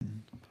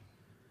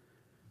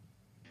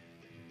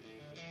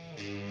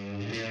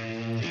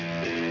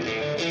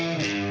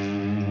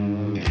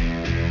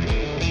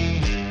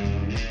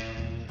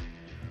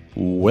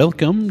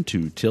Welcome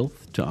to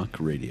Tilth Talk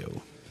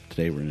Radio.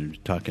 Today we're going to be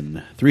talking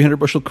 300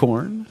 bushel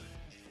corn.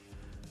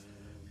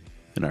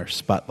 In our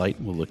spotlight,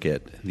 we'll look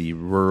at the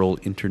rural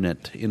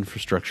internet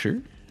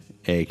infrastructure.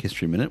 Ag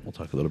History Minute, we'll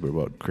talk a little bit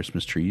about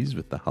Christmas trees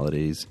with the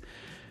holidays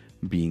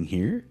being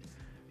here.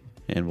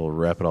 And we'll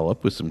wrap it all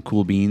up with some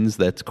cool beans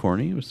that's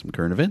corny with some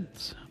current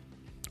events.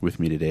 With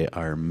me today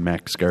are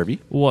Max Garvey.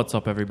 What's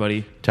up,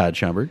 everybody? Todd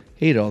Schomburg.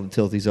 Hey to all the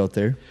Tilthies out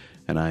there.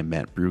 And I'm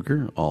Matt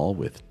Bruger, all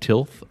with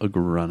Tilth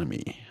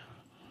Agronomy.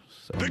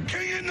 So. The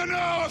king in the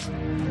north!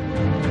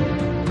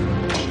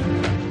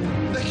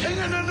 The king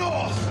in the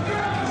north!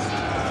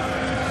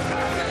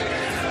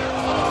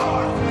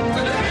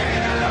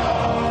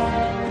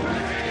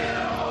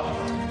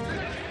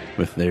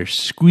 With their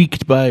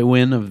squeaked by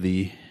win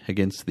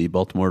against the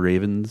Baltimore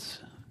Ravens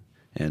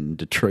and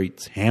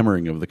Detroit's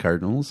hammering of the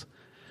Cardinals,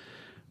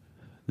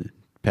 the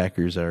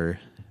Packers are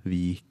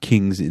the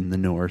kings in the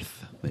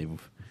north.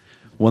 They've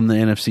won the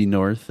NFC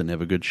North and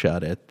have a good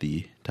shot at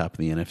the top of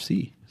the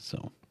NFC.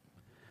 So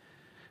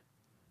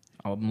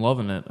I'm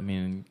loving it. I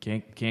mean,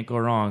 can't go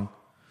wrong.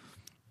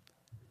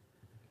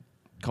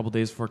 A couple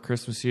days before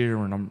Christmas here,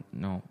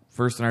 we're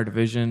first in our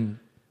division.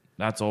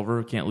 That's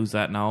over. Can't lose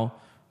that now.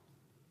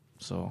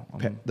 So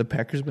the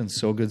Packers have been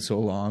so good so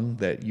long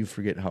that you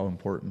forget how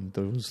important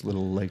those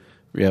little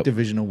Yep.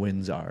 divisional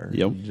wins are.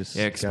 Yep. You just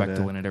expect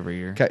to win it every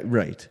year.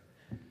 Right.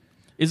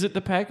 Is it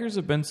the Packers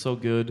have been so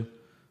good,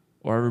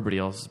 or everybody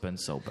else has been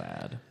so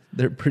bad?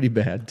 They're pretty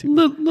bad too.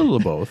 little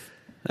of both.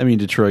 I mean,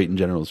 Detroit in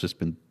general has just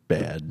been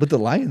bad. But the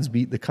Lions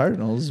beat the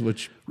Cardinals,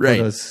 which Right.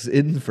 put us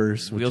in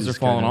first. Wheels are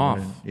falling off.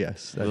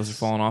 Yes. Those are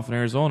falling off in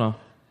Arizona.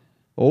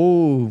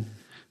 Oh,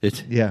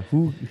 yeah.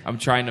 I'm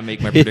trying to make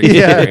my prediction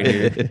right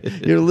here.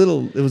 It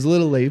was a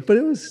little late, but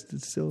it's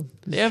still.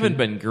 They haven't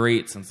been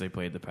great since they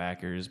played the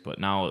Packers, but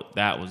now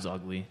that was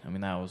ugly. I mean,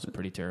 that was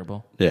pretty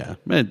terrible. Yeah.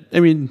 I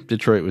mean,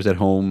 Detroit was at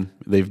home.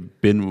 They've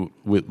been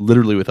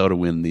literally without a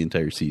win the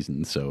entire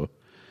season, so.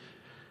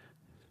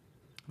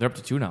 They're up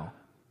to 2 now.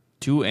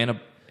 2 and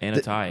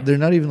a tie. They're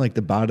not even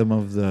the bottom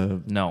of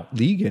the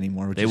league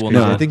anymore. Which They is will crazy.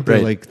 not. I think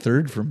they're Right.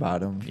 third from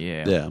bottom.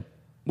 Yeah.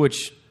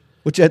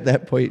 Which at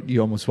that point you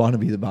almost want to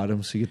be the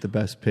bottom so you get the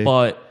best pick.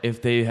 But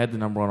if they had the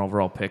number 1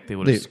 overall pick, they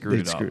would have screwed they'd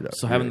it up. screw it up,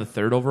 So having right.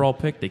 the 3rd overall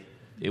pick,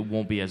 it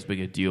won't be as big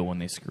a deal when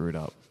they screw it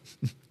up.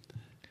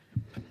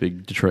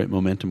 Big Detroit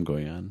momentum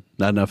going on.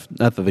 Not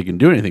that they can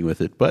do anything with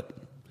it, but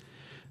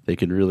they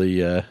can really.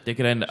 They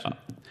could end.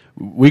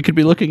 We could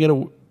be looking at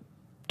a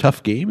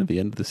tough game at the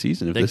end of the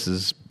season if this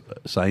is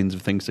signs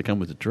of things to come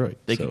with Detroit.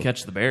 They could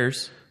catch the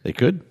Bears, They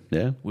could,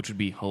 yeah. which would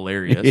be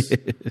hilarious.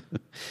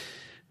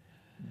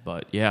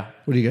 But yeah,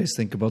 What do you guys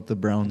think about the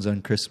Browns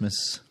on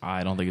Christmas?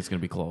 I don't think it's going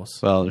to be close.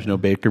 Well, there's no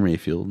Baker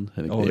Mayfield.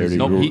 I think Oh, they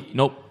already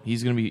Nope.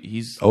 He's going to be.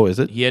 He's. Oh, is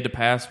it? He had to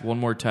pass one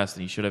more test,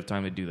 and he should have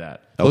time to do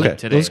that. Okay.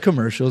 Today. Those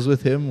commercials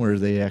with him where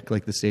they act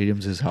like the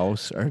stadium's his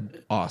house are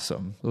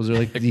awesome. Those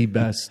are the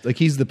best.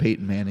 He's the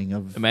Peyton Manning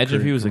of. Imagine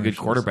if he was a good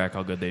commercials. quarterback,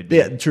 how good they'd be.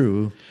 Yeah,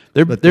 true.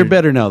 They're But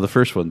better now. The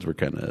first ones were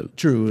kind of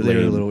True, they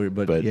were a lame, little weird,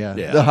 but yeah,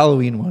 yeah. the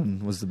Halloween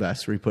one was the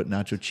best. Where he put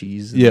nacho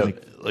cheese. And Yeah, in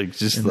their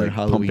pumping it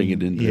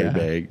Halloween- into their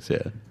bags.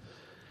 Yeah,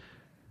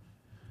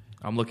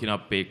 I'm looking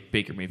up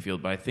Baker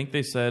Mayfield, but I think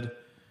they said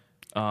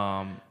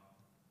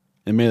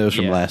and maybe that was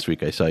from Yeah. last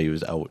week. I saw he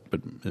was out,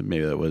 but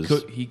maybe that was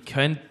he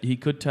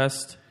could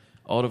test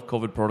out of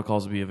COVID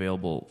protocols to be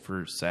available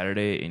for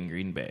Saturday in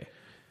Green Bay.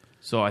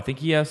 So I think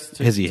he has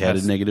to. Has he had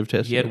test- a negative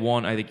test He had yet?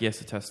 one. I think he has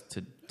to test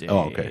today.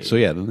 Oh, okay. So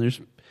yeah, then there's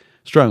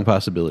strong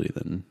possibility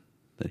then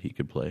that he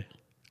could play.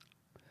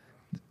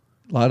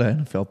 A lot of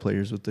NFL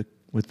players with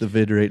the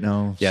vid right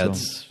now. Yeah,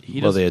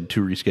 so. they had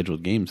 2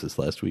 rescheduled games this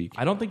last week.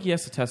 I don't think he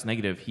has to test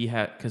negative. He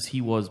had because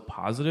he was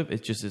positive.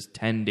 It's just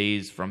 10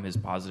 days from his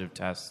positive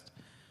test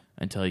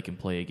until he can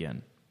play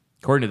again,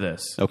 according to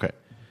this. Okay,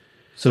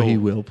 So he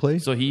will play.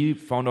 So he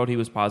found out he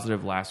was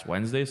positive last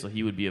Wednesday, so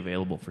he would be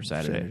available for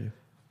Saturday.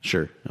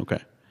 sure. Okay.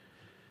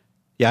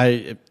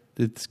 Yeah,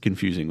 it's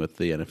confusing with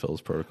the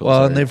NFL's protocols.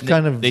 Well, and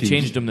Are- They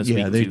changed him this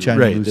week, they've too. tried to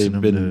right. loosen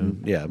They've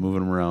them been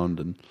moving them around,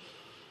 and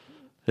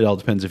it all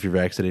depends if you're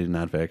vaccinated,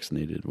 not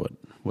vaccinated,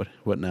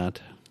 what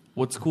not.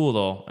 What's cool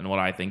though, and what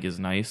I think is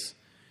nice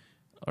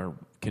or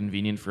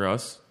convenient for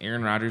us,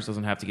 Aaron Rodgers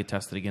doesn't have to get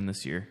tested again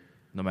this year,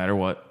 no matter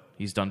what.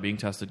 He's done being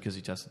tested because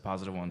he tested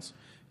positive once.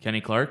 Kenny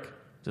Clark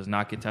does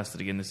not get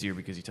tested again this year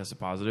because he tested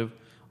positive.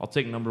 I'll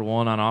take number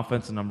 1 on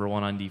offense and number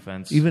 1 on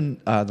defense. Even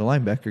the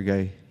linebacker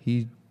guy,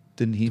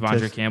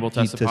 Devondre Campbell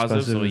tested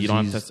positive, so you don't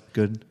have to He's test.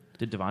 good.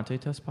 Did Devontae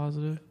test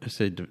positive? I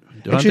say Actually,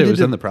 Devontae they was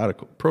did- in the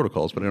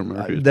protocols, but I don't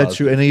remember. If he was That's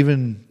positive. true. And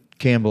even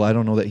Campbell, I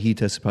don't know that he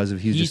tested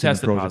positive. He's He just in the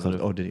tested protocols.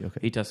 positive. Oh, did he? Okay.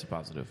 He tested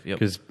positive. Yep.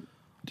 Because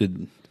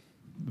did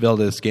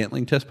Valdez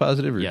Scantling test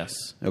positive? Or?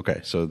 Yes.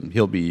 Okay, so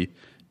he'll be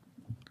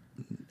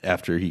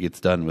after he gets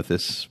done with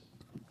this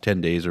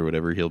 10 days or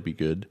whatever, he'll be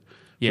good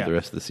Yeah. for the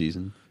rest of the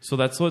season. So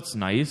that's what's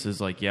nice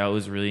is it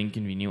was really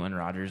inconvenient when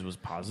Rodgers was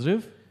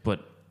positive,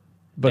 but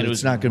But it it's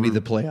was not going to be re-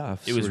 the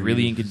playoffs. It was where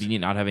really you-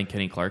 inconvenient not having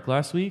Kenny Clark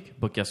last week,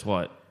 but guess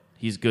what?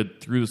 He's good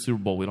through the Super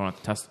Bowl. We don't have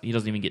to test. He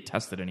doesn't even get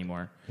tested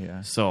anymore.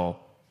 Yeah. So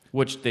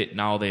Which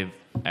they've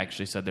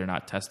actually said they're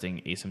not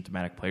testing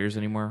asymptomatic players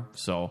anymore.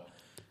 So,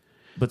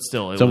 but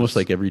still, It's almost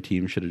like every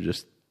team should have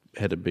just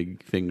had a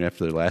big thing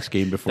after their last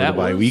game before That the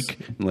bye was- week,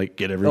 and like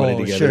get everybody Oh,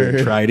 together and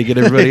sure. try to get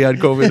everybody on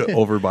COVID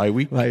over bye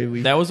week.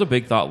 that was a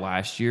big thought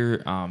last year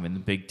in the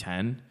Big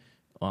Ten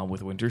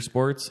with winter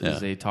sports. Yeah.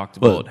 Is they talked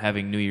Well- about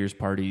having New Year's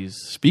parties.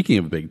 Speaking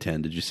of Big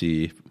Ten, did you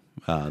see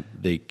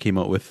they came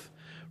out with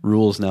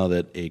rules now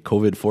that a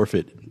COVID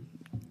forfeit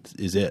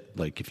is it?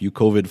 Like if you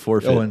COVID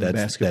forfeit, in that's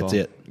basketball.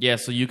 it. Yeah,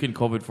 so you can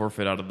COVID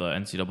forfeit out of the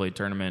NCAA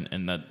tournament,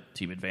 and the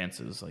team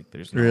advances. Like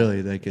there's no,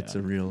 Really, like it's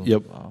a real.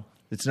 Yep. Wow.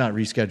 It's not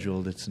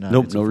rescheduled. It's not.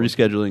 Nope, it's no a full-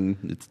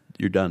 rescheduling.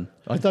 You're done.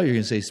 I thought you were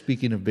going to say,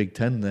 speaking of Big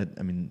Ten,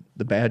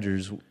 the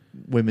Badgers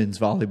women's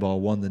volleyball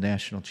won the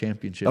national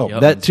championship. Oh,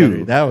 Yep. that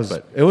too. That was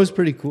but it. Was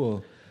pretty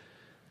cool.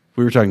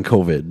 we were talking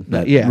COVID.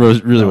 That Yeah.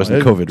 really No,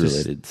 wasn't it COVID just-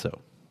 related. So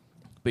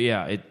But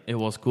yeah, it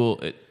was cool.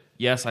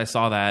 Yes, I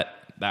saw that.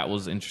 That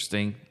was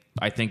interesting.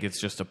 I think it's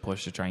just a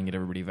push to try and get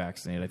everybody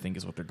vaccinated. I think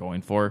is what they're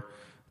going for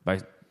by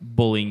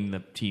bullying the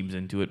teams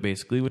into it,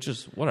 basically, which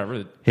is whatever.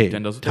 hey, Big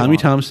Ten does what they Tommy want.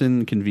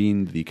 Thompson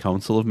convened the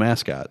Council of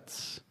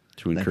Mascots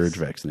to encourage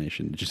Nice.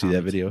 vaccination. Did you see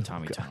that video?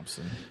 Tommy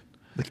Thompson.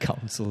 The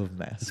Council of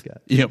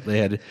Mascots. Yep, they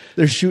had.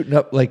 They're shooting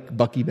up like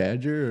Bucky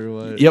Badger or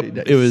what? Yep,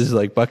 it was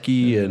like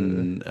Bucky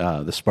and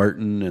the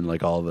Spartan and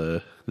like all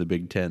the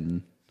Big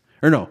Ten.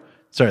 Or no,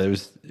 sorry,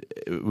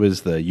 it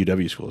was the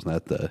UW schools,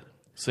 not the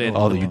So they had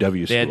all the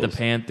UW schools. They had the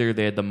Panther,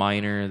 they had the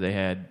Miner, they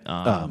had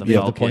the yeah,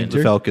 Falcon,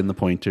 the Falcon, the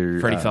Pointer,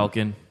 Freddie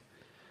Falcon.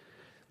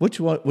 Which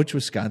one? Which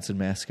Wisconsin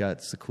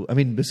mascot's the cool? I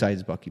mean,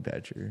 besides Bucky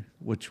Badger,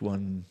 which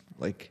one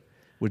like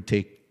would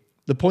take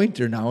the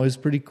Pointer? Now is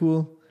pretty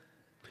cool.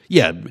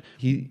 Yeah,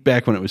 He-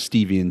 back when it was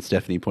Stevie and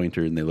Stephanie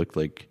Pointer, and they looked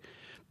like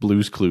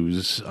Blue's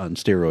Clues on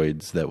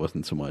steroids. That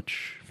wasn't so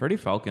much. Freddie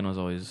Falcon was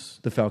always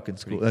The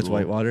Falcon's cool. Pretty That's cool.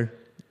 Whitewater.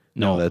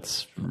 No,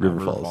 that's River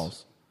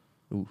Falls.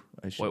 Ooh,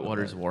 I should know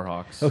Whitewater's that.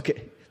 Warhawks.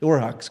 Okay, the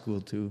Warhawk's cool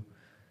too.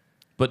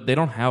 But they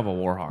don't have a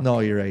Warhawk. No,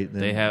 you're right.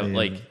 They have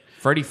like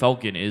Freddie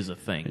Falcon is a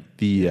thing.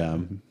 The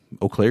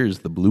Eau Claire is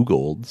the Blue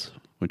Golds,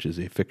 which is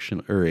a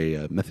fiction or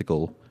a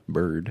mythical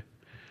bird.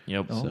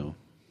 Yep. So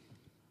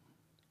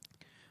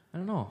I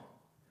don't know.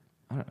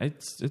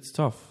 It's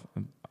tough.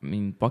 I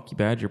mean, Bucky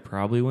Badger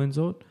probably wins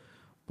out,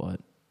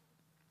 but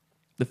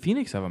the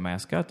Phoenix have a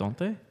mascot, don't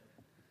they?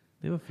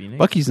 They have a Phoenix.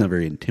 Bucky's not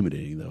very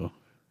intimidating though.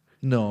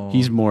 no.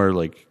 He's more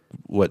like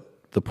what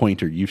the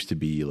Pointer used to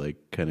be, like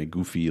kind of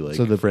goofy, like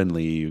So the-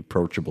 friendly,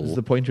 approachable. Is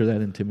the Pointer that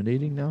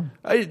intimidating now?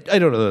 I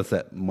don't know if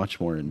that's that much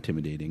more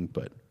intimidating,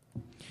 but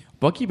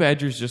Bucky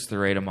Badger's just the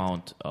right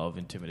amount of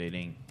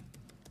intimidating.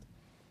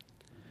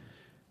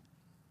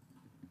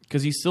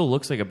 Because he still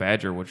looks like a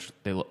badger, which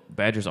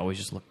badgers always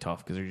just look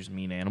tough because they're just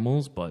mean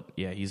animals. But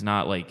yeah, he's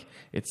not like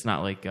it's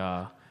not like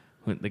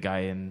the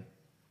guy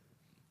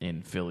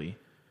in Philly.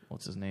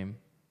 What's his name?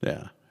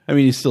 yeah. I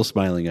mean, he's still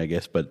smiling, I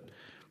guess, but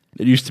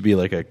it used to be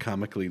like a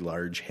comically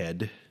large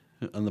head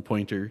on the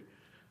Pointer,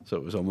 so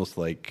it was almost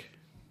like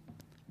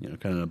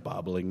kind of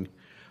bobbling.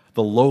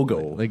 The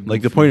logo, Like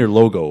like the Pointer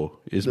logo,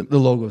 is The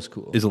logo's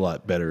cool. is a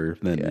lot better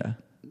than yeah.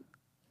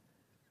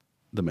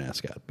 the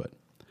mascot, but.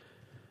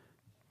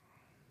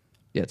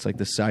 Yeah, it's like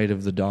the side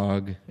of the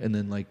dog, and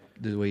then like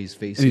the way he's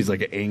facing. And he's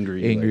like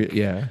angry, like,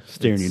 yeah,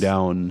 staring you It's-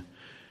 down.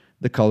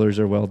 The colors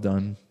are well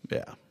done.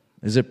 Yeah,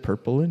 Is it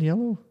purple and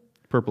yellow?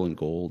 purple and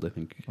gold, I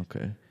think,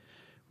 Okay.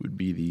 would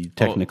be the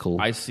technical.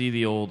 Oh, I see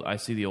the old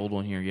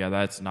one here. Yeah,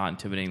 that's not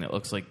intimidating. That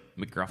looks like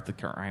McGruff the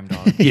crime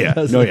dog. yeah,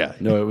 does no, it? yeah,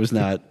 no, it was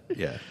not.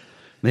 Yeah,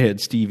 they had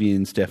Stevie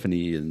and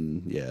Stephanie,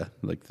 and yeah,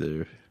 like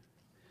the.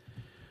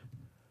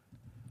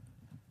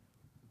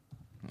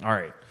 All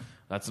right,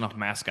 that's enough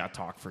mascot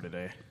talk for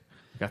today.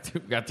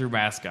 Got through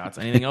mascots.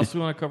 Anything else we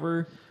want to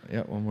cover?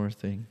 Yeah, one more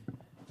thing.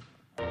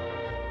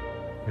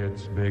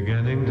 It's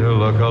beginning to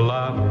look a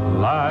lot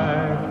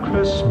like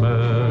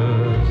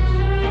Christmas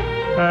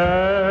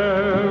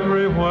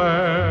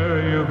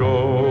everywhere you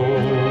go.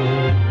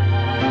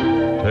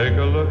 Take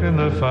a look in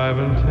the 5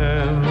 and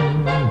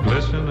 10,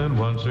 glistening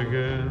once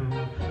again.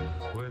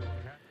 With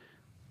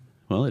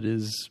Well, it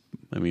is.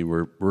 I mean,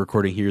 we're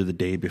recording here the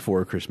day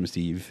before Christmas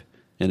Eve,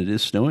 and it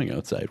is snowing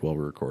outside while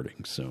we're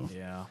recording. So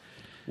Yeah.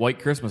 White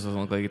Christmas doesn't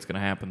look like it's going to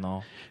happen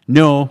though.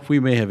 no, we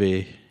may have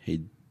a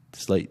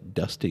slight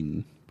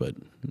dusting, but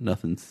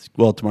nothing's.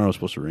 Well, tomorrow's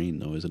supposed to rain,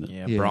 though, isn't it?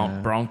 Yeah, Yeah.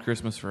 brown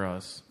Christmas for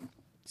us.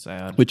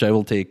 Sad. Which I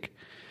will take.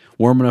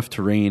 Warm enough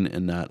to rain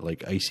and not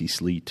like icy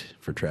sleet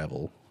for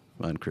travel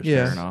on Christmas.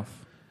 Yeah. Fair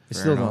enough. I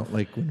Fair still enough. don't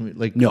like when we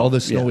like No, all the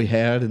snow yeah. we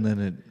had, and then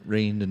it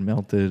rained and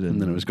melted,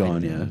 and then it was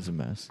gone, yeah. It was a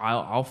mess.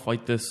 I'll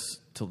fight this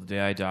till the day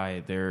I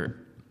die.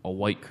 A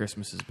white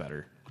Christmas is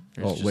better.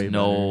 There's Oh, just way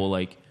no better.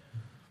 like.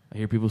 I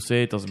hear people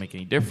say it doesn't make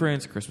any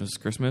difference. Christmas is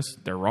Christmas.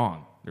 They're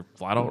wrong. They're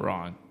flat out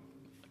wrong.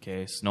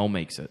 Okay, snow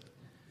makes it.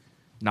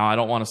 Now I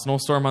don't want a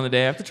snowstorm on the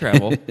day I have to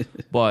travel,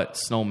 but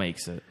snow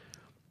makes it.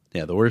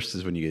 Yeah, the worst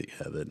is when you get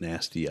the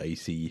nasty,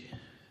 icy.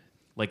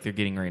 Like they're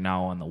getting right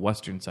now on the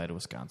western side of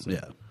Wisconsin.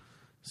 Yeah.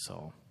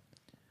 So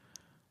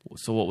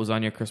what was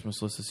on your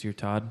Christmas list this year,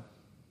 Todd?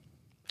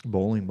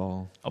 Bowling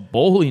ball. A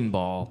bowling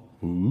ball.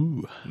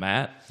 Ooh.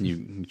 Matt,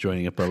 You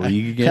joining up our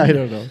league again? I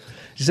don't know.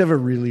 Just have a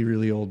really,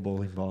 really old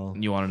bowling ball.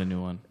 you wanted a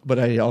new one. But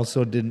I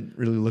also didn't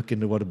really look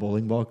into what a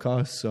bowling ball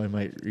costs, so I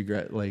might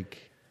regret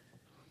like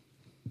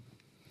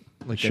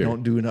Sure. I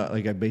don't do not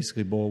like I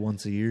basically bowl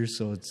once a year,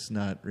 so it's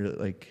not really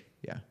like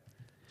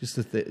just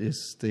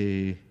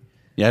the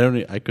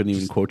Yeah, I couldn't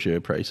even quote you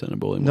a price on a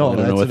bowling no. ball. I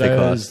don't That's know what they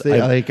I was cost.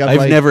 thinking, I've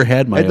like, never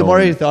had my and the own. more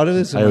I thought of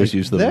this, I I'm always like,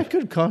 use them. that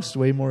could cost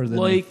way more than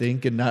I Like-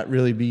 think, and not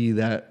really be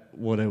that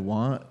what I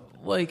want.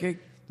 Like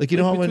you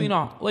know how when-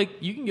 between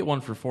you can get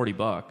one for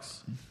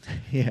 $40.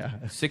 Yeah,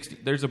 60.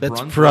 There's a That's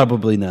Brunswick.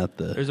 probably not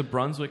the. There's a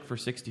Brunswick for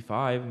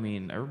 65. I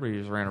mean, everybody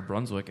just ran a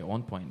Brunswick at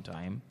one point in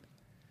time.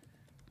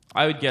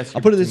 I would guess.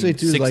 I'll put it this way,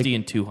 between too, 60 like-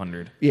 and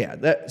 200. yeah.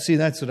 That's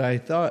what I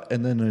thought,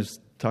 and then I was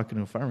talking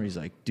to a farmer. He's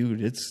like,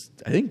 "Dude,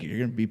 I think you're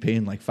gonna be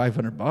paying like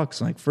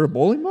 $500 like for a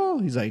bowling ball."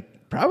 He's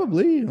like,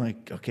 "Probably." I'm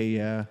like, okay,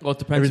 yeah. Well, it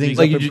depends Everything's if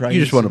Like up you in price.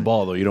 just want a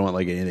ball though. You don't want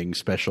like anything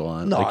special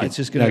on. No, like, it's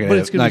just gonna. not But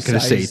it's gonna not be gonna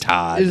say sized-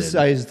 Todd. It's and-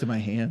 sized to my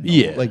hand. though,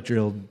 Yeah. like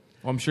drilled.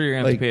 Well, I'm sure you're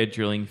gonna have Like- to pay a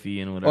drilling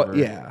fee and whatever.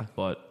 yeah.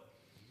 But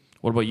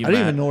what about you, I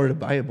didn't Matt? even know where to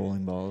buy a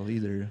bowling ball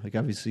either. Like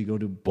obviously, you go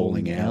to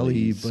bowling Bowling alley,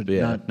 alleys, but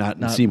yeah, not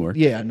in Seymour.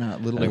 Yeah,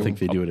 not little. I think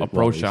they do it a at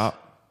pro Wally's. shop.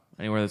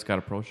 Anywhere that's got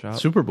a pro shop.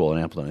 Super Bowl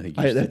in Appleton. I think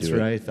used to That's do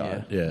what it. I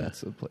thought. Yeah,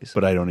 That's the place.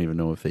 But I don't even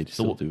know if they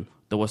still do.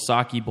 The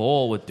Wasaki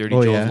Bowl with Dirty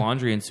Oh, Joe's yeah.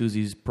 Laundry and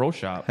Susie's Pro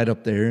Shop. Head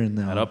up there and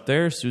Head up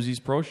there, Susie's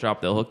Pro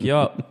Shop. They'll hook you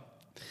up.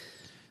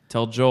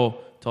 Tell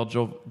Joe,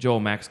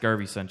 Max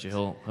Garvey sent you.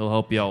 He'll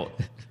help you out.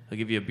 He'll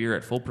give you a beer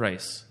at full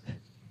price.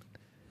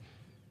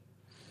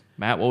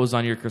 Matt, what was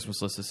on your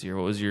Christmas list this year?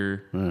 What was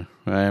your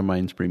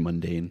Mine's pretty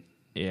mundane.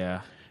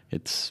 yeah?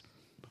 It's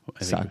I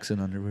think- socks and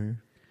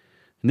underwear.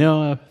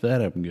 No,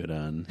 that I'm good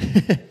on.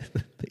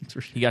 Thanks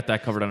for He got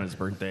that covered on his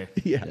birthday.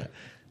 yeah.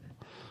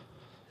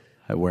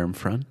 I wear them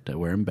front. I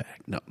wear them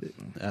back. No,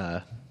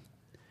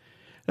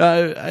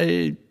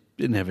 I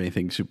didn't have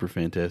anything super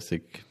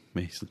fantastic.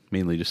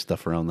 Mainly just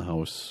stuff around the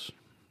house.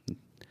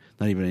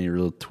 Not even any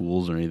real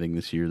tools or anything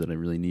this year that I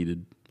really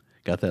needed.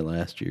 Got that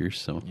last year,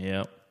 so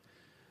Yep.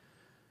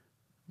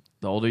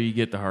 The older you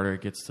get, the harder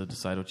it gets to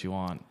decide what you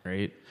want,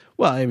 right?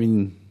 well, I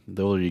mean,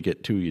 the older you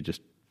get too, you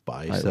just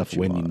buy Buy stuff what you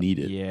when you want. need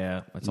it.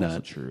 Yeah, that's also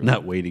Not true.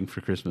 not waiting for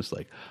Christmas.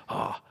 Like,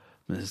 I'm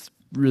just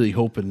really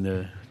hoping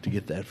to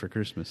get that for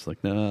Christmas.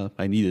 Like, no,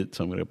 I need it,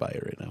 so I'm going to buy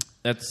it right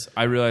now.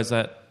 I realized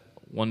that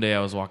one day I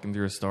was walking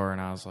through a store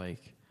and I was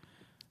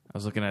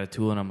looking at a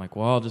tool and I'm like,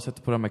 well, I'll just have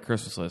to put it on my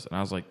Christmas list. And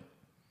I was like,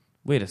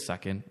 wait a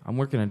second, I'm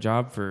working a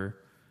job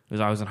because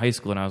I was in high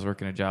school and I was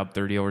working a job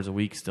 30 hours a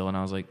week still. And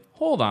I was like,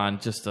 hold on,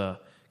 just a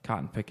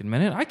cotton picking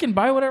minute. I can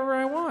buy whatever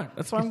I want.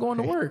 That's why I'm going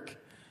to work.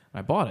 And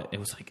I bought it. It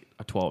was like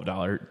a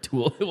 $12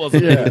 tool. It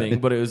wasn't anything,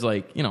 but it was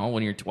like,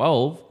 when you're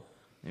 12,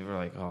 you were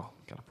like, oh,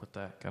 gotta put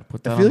that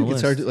I on feel the like it's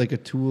list. hard to like a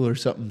tool or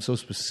something so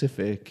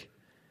specific.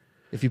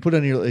 If you put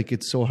on your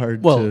it's so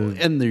hard Well, to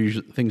and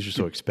things are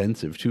so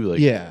expensive too. Like,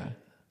 yeah.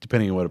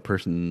 depending on what a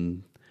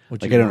person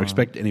What like, you I don't want.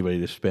 expect anybody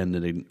to spend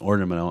an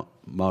inordinate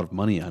amount of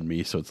money on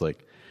me. So it's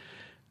like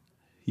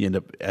you end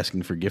up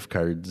asking for gift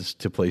cards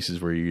to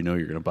places where you're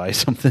going to buy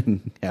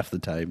something half the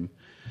time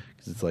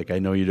because it's like I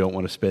know you don't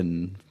want to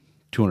spend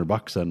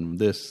 $200 on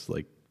this.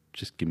 Like,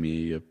 just give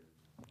me a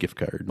gift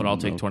card. But I'll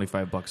and take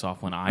 $25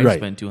 off when I Right.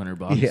 spend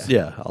 $200. Yeah.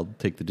 Yeah, I'll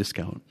take the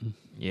discount.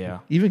 Yeah.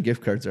 Even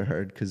gift cards are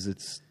hard because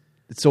it's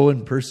so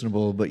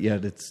impersonable, but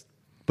yet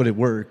but it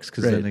works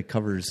because Right. then it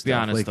covers. To be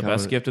honest, the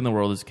best gift in the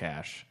world is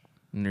cash.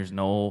 And there's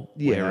no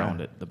way Yeah.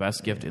 around it. The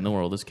best gift in the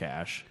world is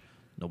cash.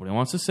 Nobody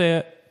wants to say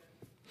it,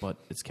 but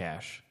it's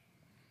cash.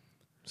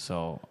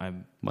 So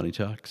Money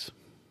talks.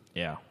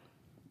 yeah.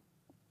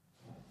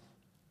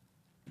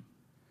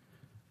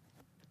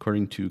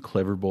 According to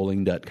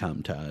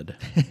cleverbowling.com, Todd,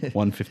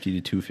 150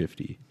 to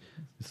 250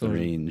 is the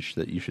range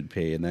that you should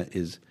pay, and that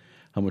is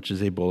how much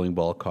does a bowling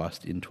ball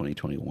cost in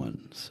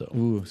 2021.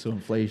 So, So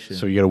inflation.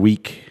 so you got a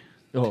week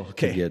oh, to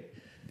okay.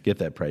 get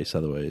that price.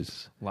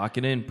 Otherwise, Lock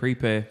it in,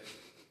 prepay.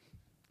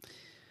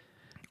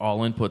 All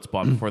inputs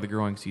bought before the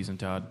growing season,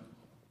 Todd.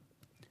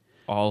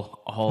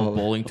 All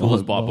bowling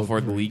tools bought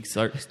before the league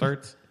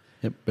starts.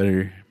 yep,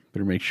 better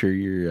make sure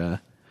you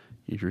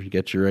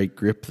get your right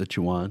grip that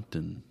you want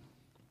and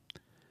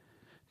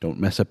don't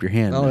mess up your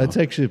hand. No, now. that's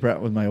actually the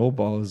problem with my old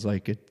ball is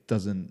like it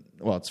doesn't.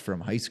 Well, it's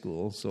from high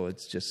school, so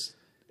it's just.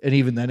 And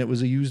even then, it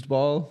was a used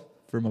ball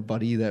from a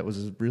buddy that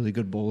was a really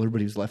good bowler, but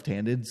he was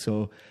left-handed,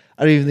 so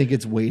I don't even think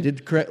it's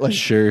weighted correct. Like,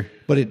 Sure.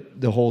 but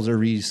the holes are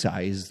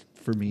resized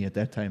for me at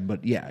that time.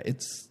 But yeah,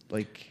 it's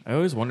like I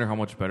always wonder how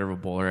much better of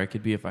a bowler I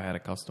could be if I had a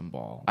custom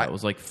ball that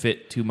was like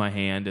fit to my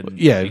hand and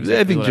Yeah, exactly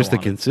I think what just the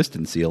wanted.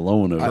 consistency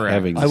alone of Correct.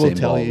 having the I will same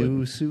tell ball you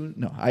would- soon.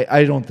 No,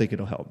 I don't think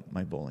it'll help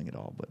my bowling at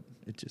all. But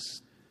it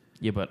just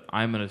Yeah, but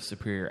I'm a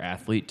superior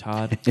athlete,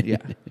 Todd. yeah.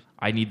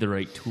 I need the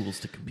right tools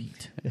to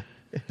compete.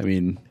 I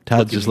mean,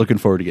 Todd's just looking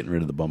forward to getting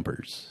rid of the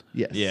bumpers.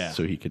 Yes. Yeah.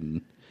 So he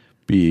can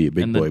be a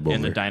big And boy the, bowler.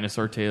 and the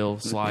dinosaur tail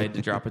slide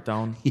to drop it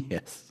down.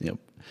 Yes. Yep.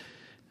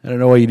 I don't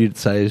know why you need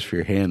size for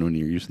your hand when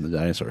you're using the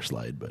dinosaur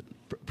slide, but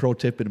Pro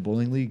tip in a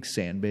bowling league: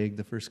 sandbag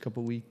the first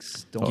couple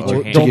weeks. Don't Get bowl-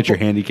 your hand- to get your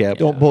handicap.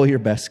 Don't bowl your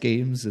best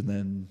games, and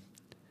then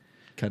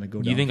kind of go.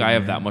 You down think from I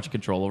have there. that much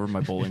control over my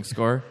bowling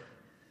score?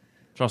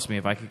 Trust me,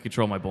 if I could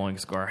control my bowling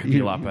score, I'd be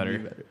a lot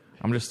better.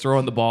 I'm just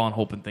throwing the ball and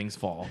hoping things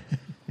fall.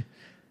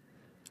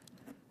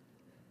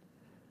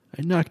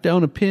 I knocked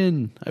down a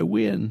pin. I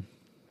win.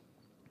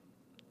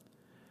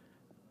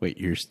 Wait,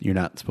 you're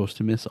not supposed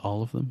to miss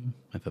all of them?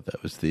 I thought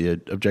that was the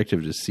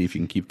objective, just see if you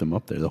can keep them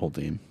up there the whole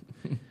game.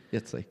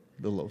 It's like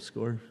the low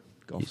score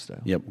golf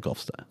style. Yep, golf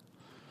style.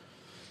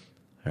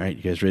 All right,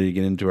 you guys ready to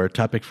get into our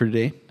topic for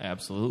today?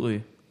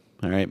 Absolutely.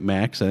 All right,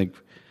 Max, I think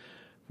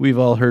we've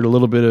all heard a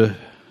little bit of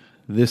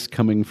this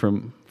coming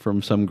from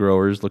some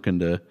growers looking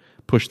to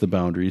push the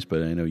boundaries,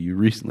 but I know you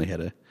recently had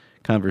a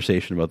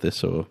conversation about this,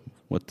 so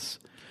what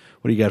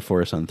do you got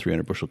for us on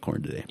 300 bushel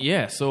corn today?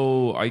 Yeah,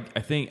 so I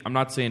think I'm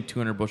not saying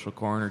 200 bushel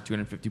corn or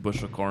 250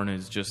 bushel corn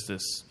is just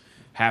this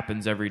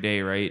happens every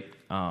day, right?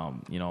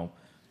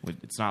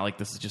 It's not like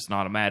this is just an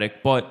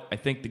automatic, but I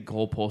think the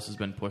goalpost has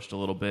been pushed a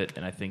little bit,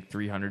 and I think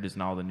 300 is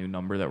now the new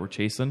number that we're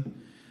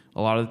chasing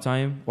a lot of the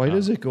time. Why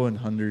does it go in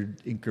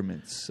 100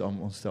 increments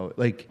almost out?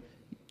 Like,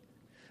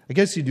 I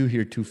guess you do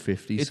hear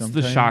 250 It's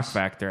sometimes. the shock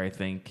factor, I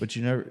think. But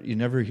you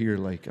never hear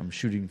like I'm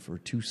shooting for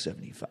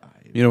 275.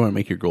 You don't want to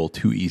make your goal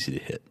too easy to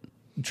hit.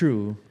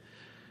 True.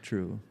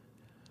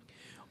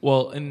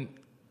 Well, and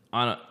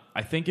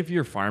I think if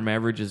your farm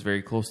average is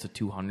very close to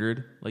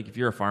 200, like if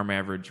you're a farm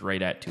average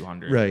right at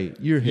 200, Right.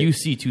 you hitting-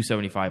 see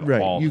 275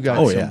 Right, all you the got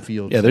time. Oh, some yeah.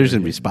 fields. Yeah, there's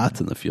going to be spots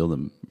in the field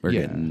that we're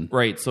Yeah. getting.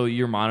 Right, so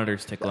your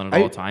monitor's tickling at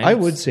all times. I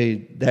would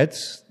say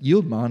that's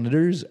yield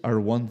monitors are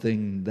one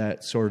thing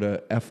that sort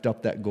of effed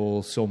up that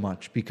goal so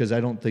much because I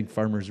don't think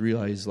farmers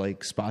realize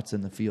like spots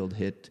in the field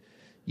hit,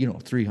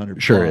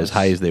 300. Sure, plus. as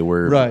high as they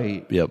were.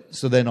 Right. Yep.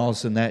 So then all of a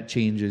sudden that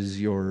changes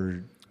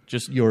your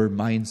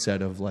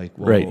mindset of like,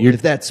 well, Right,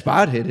 if that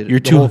spot hit it, your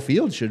the two- whole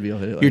field should be able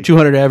to hit it. Your Like,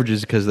 200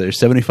 averages because there's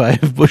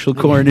 75 bushel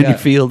corn in Yeah. your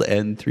field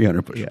and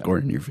 300 bushel Yeah.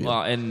 corn in your field.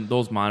 Well, and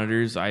those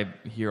monitors, I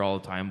hear all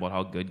the time about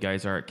how good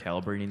guys are at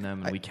calibrating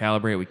them. And we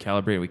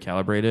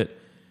calibrate it.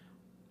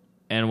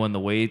 And when the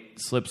weight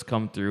slips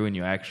come through and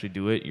you actually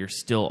do it, you're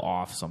still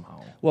off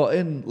somehow. well,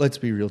 and let's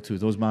be real too.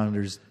 Those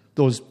monitors,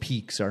 those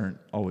peaks aren't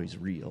always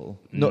real.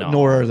 No. No.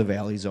 Nor are the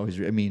valleys always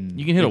real. I mean,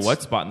 You can hit a it's-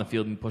 wet spot in the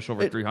field and push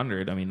over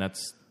 300. I mean,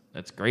 that's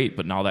great.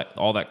 But now that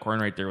all that corn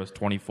right there was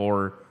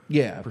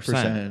 24%,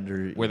 percent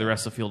or where the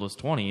rest of the field was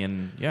 20.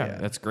 And Yeah.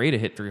 that's great to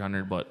hit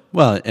 300. But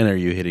Well, and are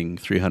you hitting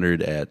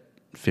 300 at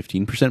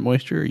 15%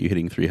 moisture, or are you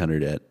hitting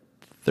 300 at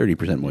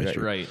 30%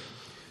 moisture? right.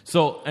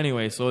 So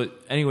anyway,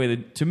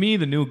 to me,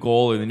 the new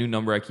goal or the new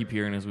number I keep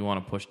hearing is we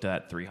want to push to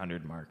that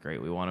 300 mark,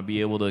 right? We want to be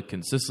able to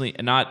consistently,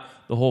 and not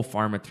the whole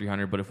farm at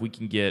 300, but if we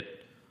can get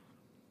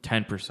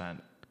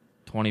 10%,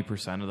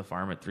 20% of the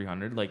farm at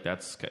 300, like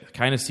that's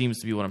kind of seems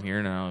to be what I'm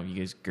hearing. I don't know if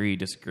you guys agree,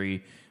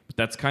 disagree, but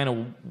that's kind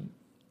of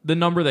the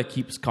number that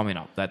keeps coming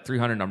up. That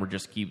 300 number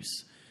just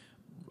keeps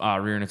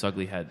rearing its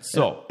ugly head.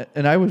 So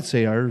and I would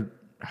say our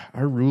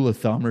rule of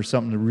thumb or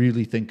something to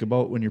really think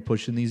about when you're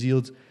pushing these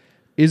yields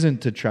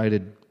isn't to try to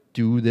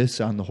do this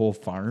on the whole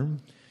farm.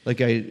 Like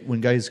when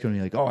guys come to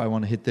me like, oh, I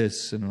want to hit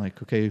this, and I'm like,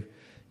 okay,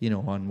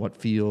 on what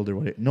field or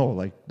what? No,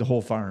 like the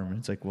whole farm. And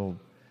it's like, well,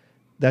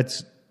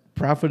 that's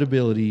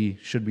profitability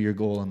should be your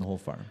goal on the whole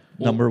farm.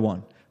 Number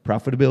one,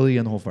 profitability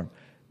on the whole farm.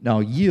 Now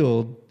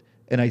yield,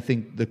 and I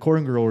think the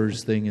corn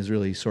growers thing has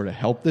really sort of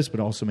helped this, but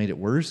also made it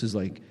worse. Is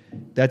like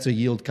that's a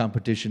yield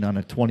competition on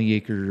a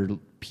 20-acre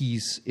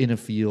piece in a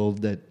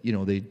field that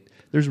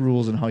there's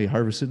rules on how you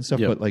harvest it and stuff,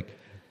 Yep. but like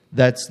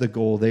that's the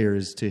goal there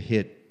is to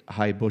hit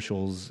high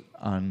bushels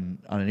on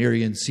an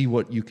area and see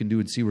what you can do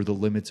and see where the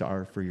limits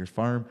are for your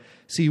farm.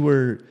 See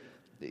where,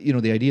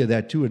 the idea of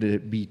that too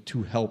would be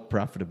to help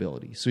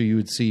profitability. So you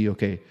would see,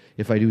 okay,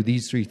 if I do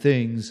these three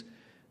things,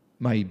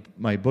 my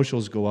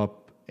bushels go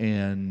up,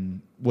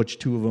 and which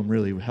two of them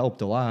really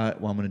helped a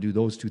lot? Well, I'm going to do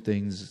those two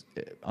things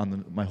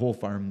on my whole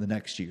farm the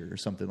next year or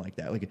something like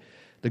that. Like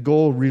the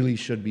goal really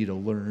should be to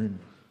learn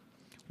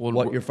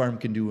what your farm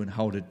can do and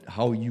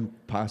how you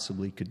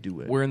possibly could do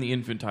it. we're in the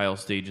infantile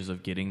stages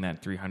of getting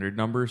that 300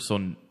 number,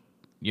 so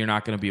you're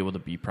not going to be able to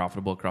be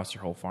profitable across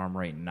your whole farm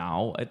right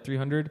now at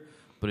 300,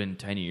 but in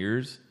 10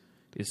 years,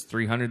 is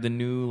 300 the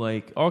new,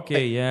 like,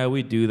 okay, yeah,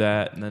 we do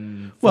that, and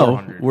then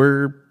 400. Well,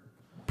 we're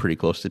pretty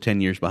close to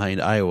 10 years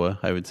behind Iowa.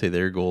 I would say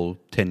their goal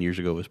 10 years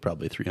ago was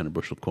probably 300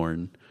 bushel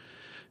corn.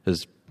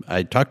 Because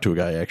I talked to a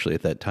guy actually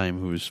at that time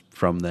who was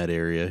from that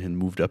area and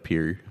moved up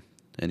here.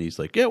 And he's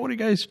like, yeah, what are you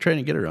guys trying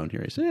to get around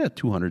here? I said, yeah,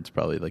 200 is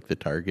probably like the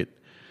target.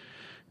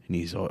 And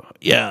he's,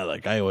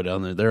 like Iowa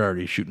down there, they're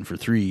already shooting for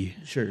 3.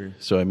 Sure.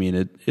 So, I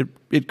mean,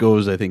 it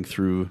goes, I think,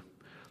 through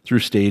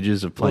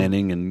stages of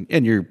planning,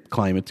 and your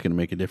climate's going to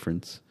make a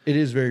difference. It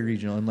is very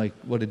regional. And like,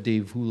 what did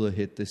Dave Hula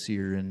hit this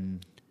year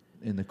in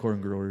the corn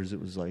growers? It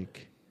was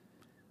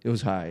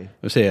high.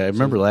 I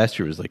remember last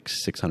year was like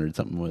 600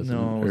 something, wasn't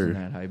No, it it? wasn't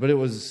that high, but it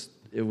was,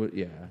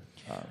 yeah.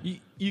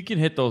 You can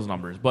hit those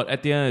numbers, but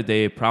at the end of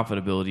the day,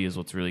 profitability is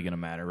what's really going to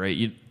matter,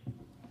 right?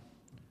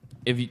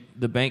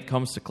 the bank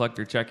comes to collect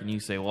their check and you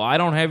say, well, I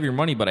don't have your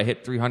money, but I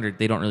hit 300,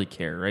 they don't really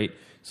care, right?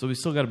 So we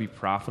still got to be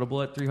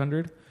profitable at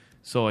 300.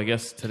 So I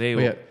guess today...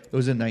 it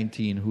was in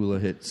 19, Hula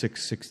hit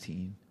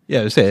 616.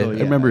 Yeah, I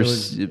remember it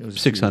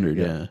was 600,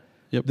 yeah.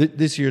 Yep.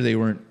 This year they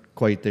weren't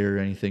quite there or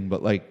anything,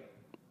 but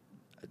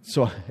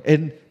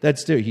and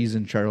that's there. He's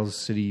in Charles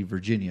City,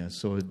 Virginia,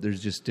 so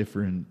there's just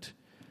different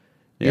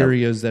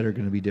areas that are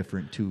going to be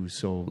different too.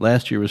 So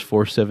last year was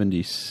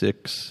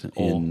 476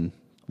 in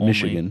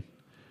Michigan.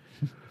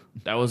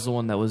 That was the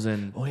one that was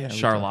in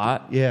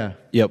Charlotte. Yeah.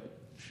 Yep.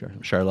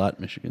 Charlotte,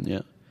 Michigan,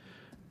 yeah.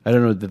 I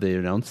don't know, did they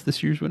announce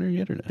this year's winner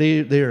yet or not?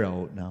 They're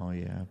out now,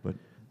 yeah, but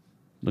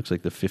looks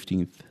like the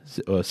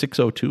 15th,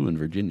 602 in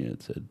Virginia,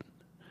 it said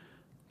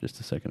just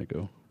a second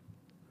ago.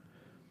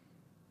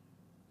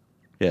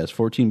 Yeah, it's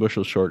 14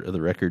 bushels short of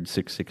the record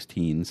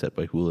 616 set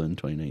by Hula in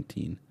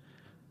 2019.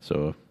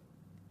 So,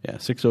 yeah,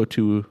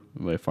 602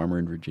 by a farmer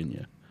in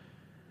Virginia.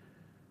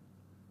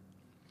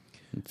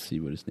 Let's see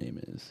what his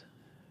name is.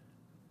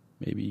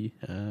 Maybe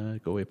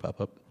go away,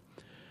 pop up.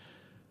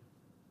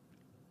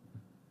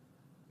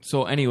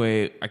 So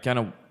anyway, I kind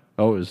of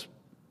it was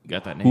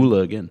got that name. Hula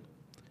again.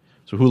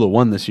 So Hula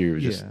won this year.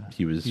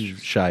 He was He's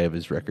shy of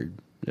his record.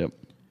 Yep.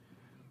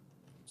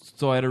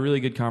 So I had a really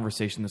good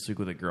conversation this week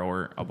with a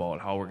grower about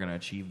how we're going to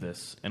achieve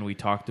this, and we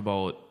talked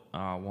about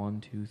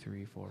 1, 2,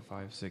 3, 4,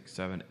 5, 6,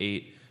 7,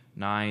 8,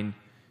 9,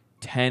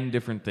 10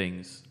 different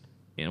things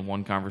in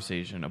one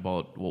conversation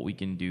about what we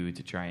can do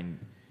to try and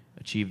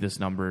achieve this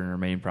number and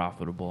remain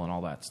profitable and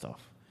all that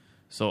stuff.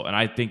 So, and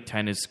I think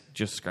 10 is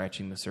just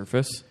scratching the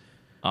surface.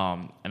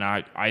 And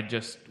I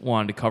just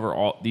wanted to cover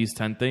all these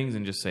 10 things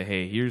and just say,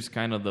 hey, here's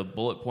kind of the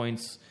bullet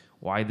points,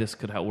 why this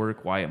could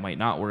work, why it might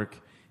not work,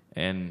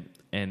 and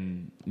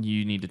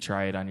you need to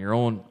try it on your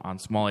own, on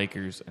small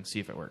acres, and see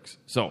if it works.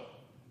 So,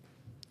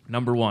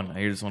 number one, I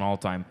hear this one all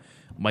the time,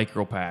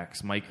 micro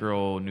packs,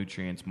 micro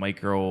nutrients,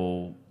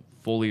 micro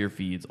foliar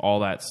feeds,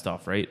 all that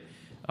stuff, right?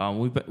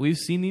 We've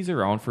seen these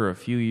around for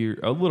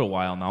a little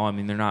while now. I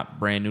mean, they're not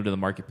brand new to the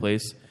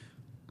marketplace.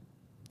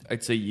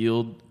 I'd say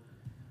yield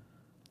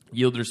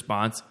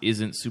response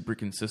isn't super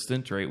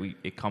consistent, right?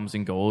 It comes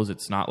and goes.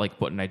 It's not like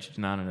putting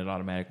nitrogen on and it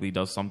automatically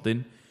does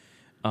something.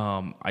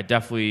 I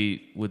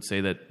definitely would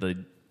say that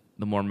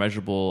the more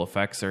measurable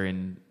effects are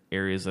in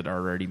areas that are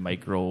already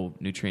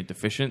micronutrient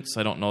deficient. So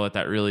I don't know that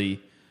that's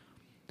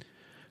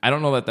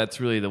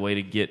really the way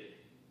to get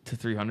to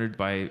 300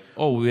 by,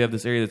 we have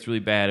this area that's really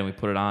bad and we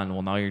put it on.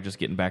 Well, now you're just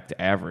getting back to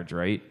average,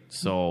 right?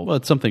 So, well,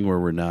 it's something where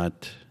we're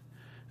not,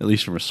 at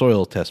least from a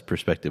soil test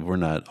perspective, we're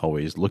not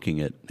always looking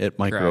at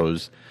micros,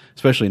 correct.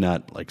 Especially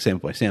not like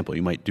sample by sample.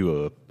 You might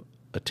do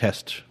a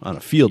test on a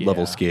field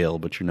level scale,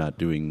 but you're not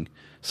doing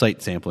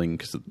site sampling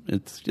because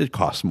it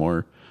costs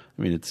more.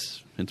 I mean,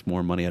 it's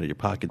more money out of your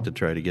pocket to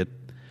try to get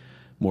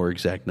more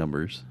exact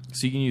numbers.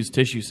 So you can use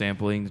tissue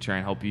sampling to try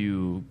and help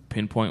you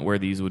pinpoint where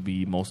these would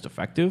be most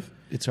effective.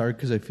 It's hard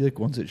because I feel like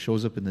once it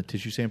shows up in the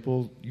tissue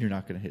sample, you're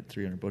not going to hit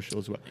 300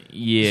 bushels.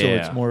 Yeah. So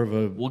it's more of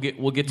a... We'll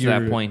get to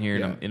that point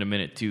here in a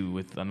minute, too,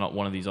 with not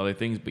one of these other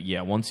things. But,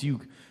 yeah, once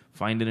you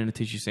find it in a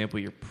tissue sample,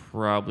 you're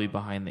probably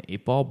behind the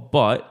 8 ball.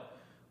 But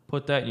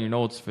put that in your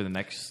notes for the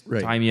next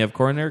time you have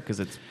corn there because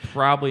it's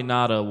probably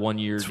not a 1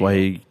 year That's why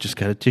you just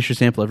got a tissue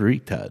sample every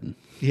week, Todd.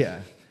 Yeah.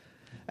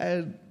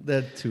 And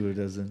that, too,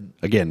 doesn't...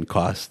 Again,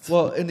 cost.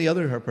 Well, and the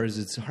other hard part is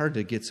it's hard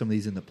to get some of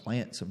these in the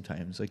plant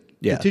sometimes. Like,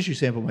 the tissue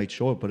sample might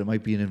show up, but it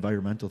might be an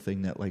environmental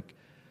thing that, like...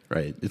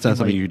 Right. It's not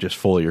something you just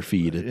foliar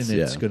feed.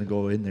 It's going to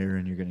go in there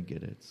and you're going to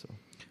get it.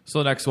 So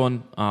the next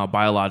one,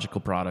 biological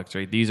products,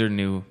 right? These are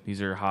new.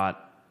 These are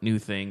hot, new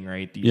thing,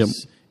 right?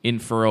 These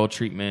in-furrow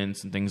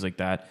treatments and things like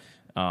that.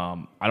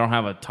 I don't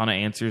have a ton of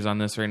answers on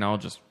this right now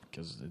just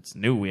because it's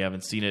new. We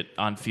haven't seen it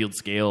on field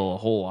scale a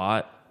whole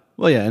lot.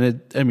 Well, yeah,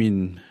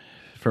 and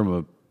from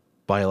a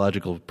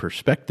biological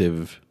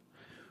perspective,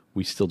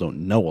 we still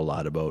don't know a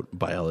lot about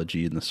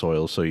biology in the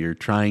soil. So you're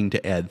trying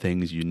to add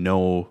things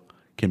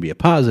can be a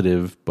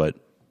positive, but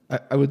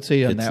I would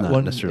say on that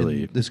one,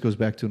 necessarily... this goes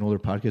back to an older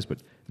podcast,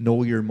 but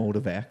know your mode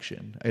of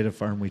action. I had a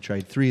farm, we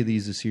tried 3 of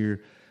these this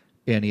year,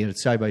 and he had it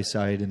side by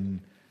side,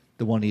 and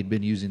the one he'd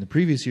been using the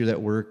previous year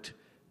that worked,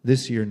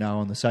 this year now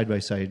on the side by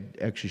side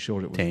actually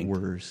showed it was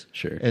worse.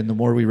 Sure. And the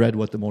more we read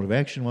what the mode of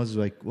action was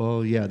like,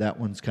 well, yeah, that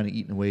one's kind of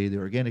eating away the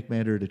organic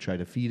matter to try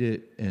to feed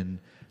it, and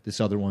this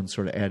other one's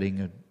sort of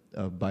adding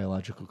a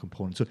biological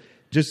component. So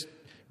just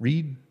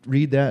read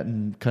that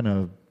and kind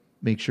of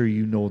make sure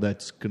you know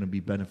that's going to be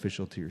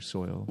beneficial to your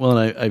soil. Well,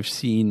 and I've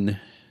seen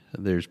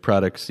there's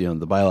products, the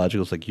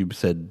biologicals, like you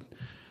said,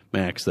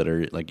 Max, that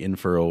are like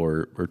in-furrow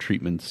or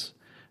treatments.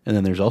 And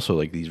then there's also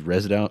like these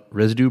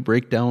residue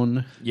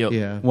breakdown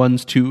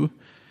ones too.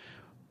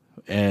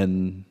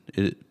 And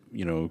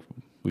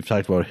we've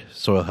talked about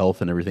soil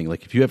health and everything.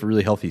 Like if you have a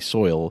really healthy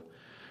soil,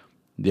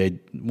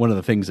 one of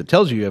the things that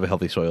tells you have a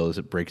healthy soil is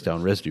it breaks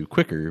down residue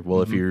quicker.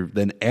 Well, if you're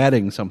then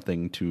adding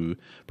something to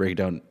break it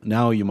down,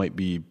 now you might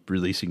be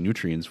releasing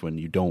nutrients when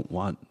you don't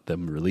want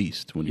them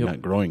released, when you're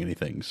not growing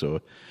anything. So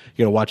you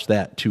got to watch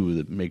that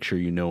too, to make sure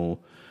you know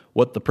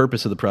what the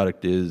purpose of the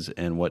product is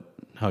and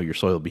how your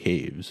soil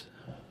behaves.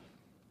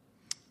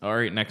 All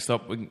right, next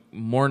up,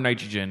 more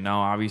nitrogen.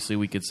 Now, obviously,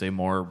 we could say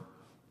more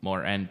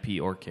N, P,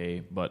 or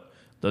K, but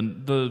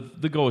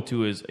the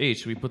go-to is, hey,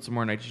 should we put some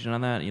more nitrogen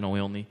on that? You know,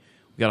 we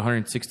got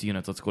 160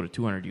 units. Let's go to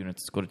 200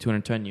 units. Let's go to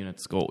 210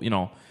 units. Go, you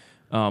know.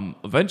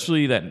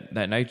 Eventually, that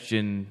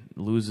nitrogen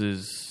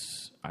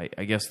loses.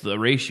 I guess the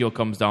ratio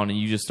comes down, and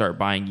you just start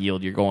buying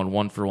yield. You're going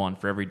 1 for 1.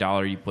 For every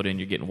dollar you put in,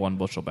 you're getting 1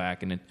 bushel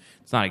back, and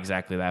it's not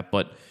exactly that.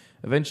 But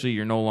eventually,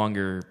 you're no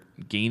longer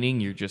gaining.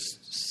 You're just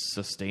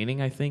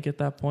sustaining, I think, at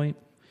that point.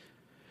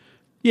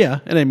 Yeah,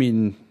 and I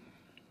mean,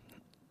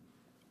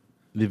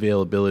 the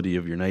availability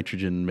of your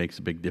nitrogen makes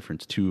a big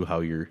difference too. How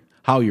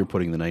you're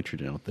putting the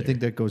nitrogen out there. I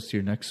think that goes to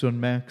your next one,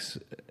 Max,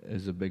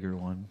 is a bigger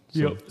one.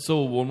 So.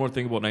 So one more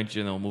thing about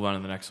nitrogen, then we'll move on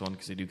to the next one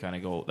because they do kind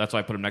of go. That's why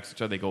I put them next to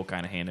each other. They go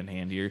kind of hand in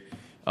hand here.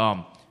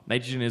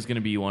 Nitrogen is going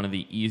to be one of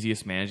the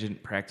easiest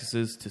management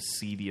practices to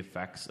see the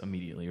effects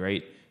immediately.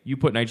 Right? You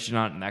put nitrogen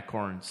on, and that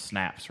corn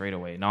snaps right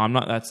away. Now,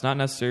 That's not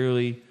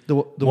necessarily the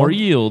more one,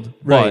 yield,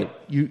 right?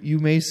 But You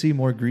may see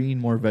more green,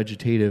 more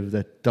vegetative.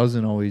 That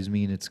doesn't always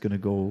mean it's going to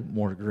go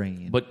more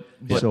grain. But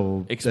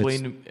so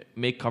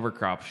make cover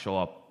crops show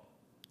up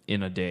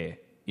in a day.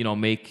 You know,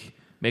 make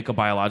a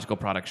biological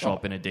product show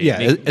up in a day.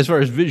 Yeah, as far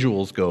as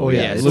visuals go.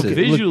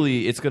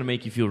 Visually, it's going to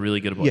make you feel really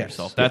good about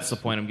yourself. That's the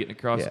point I'm getting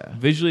across. Yeah.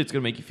 Visually, it's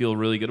going to make you feel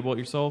really good about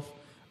yourself.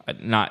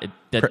 Doesn't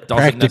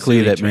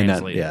practically that may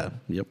translate. not.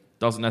 Yeah. Yep.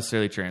 Doesn't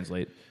necessarily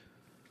translate.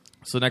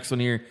 So next one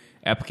here,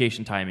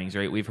 application timings,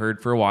 right? We've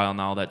heard for a while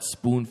now that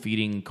spoon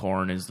feeding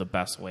corn is the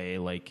best way.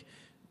 Like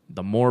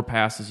the more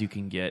passes you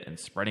can get and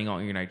spreading out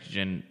your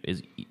nitrogen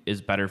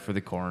is better for the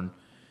corn.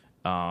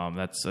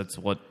 That's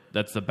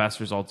the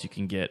best results you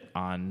can get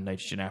on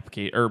nitrogen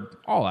application or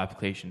all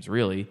applications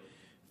really.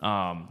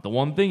 The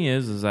one thing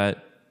is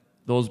that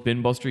those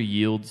bin buster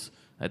yields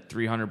at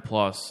 300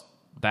 plus,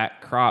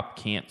 that crop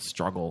can't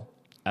struggle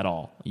at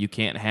all. You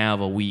can't have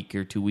a week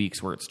or 2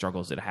 weeks where it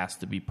struggles. It has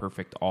to be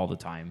perfect all the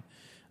time.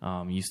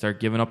 You start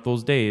giving up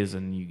those days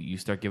and you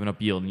start giving up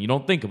yield. And you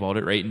don't think about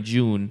it, right? In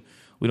June,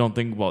 we don't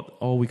think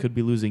about, we could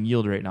be losing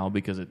yield right now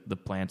because the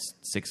plant's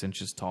 6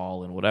 inches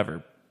tall and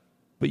whatever.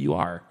 But you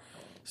are.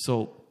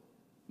 So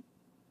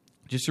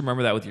just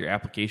remember that with your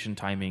application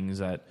timings,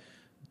 that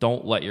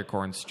don't let your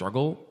corn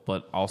struggle,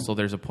 but also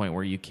there's a point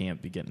where you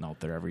can't be getting out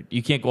there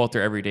you can't go out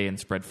there every day and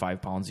spread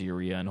 5 pounds of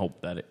urea and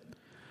hope that it.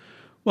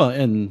 Well,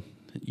 and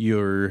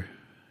your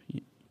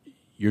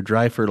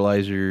dry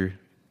fertilizer,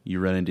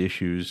 you run into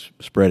issues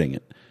spreading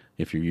it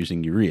if you're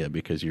using urea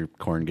because your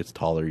corn gets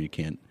taller. You're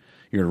going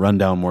to run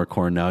down more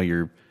corn. Now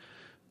you're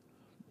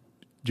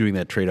doing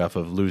that trade-off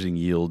of losing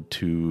yield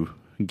to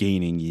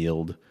gaining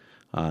yield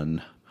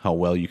on how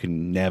well you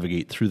can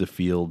navigate through the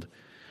field.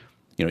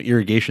 You know,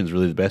 irrigation is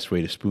really the best way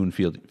to spoon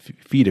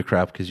feed a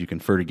crop because you can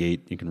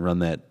fertigate. You can run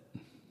that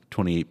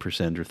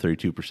 28% or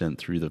 32%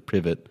 through the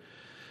pivot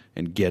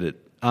and get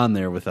it on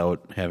there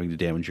without having to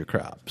damage your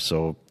crop.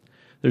 So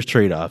there's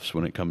trade-offs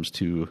when it comes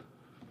to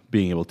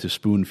being able to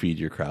spoon feed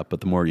your crop,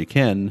 but the more you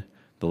can,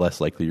 the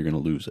less likely you're going to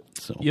lose it.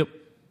 So Yep.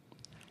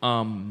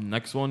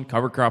 Next one,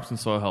 cover crops and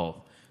soil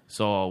health.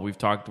 So we've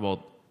talked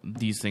about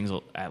these things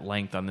at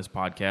length on this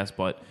podcast,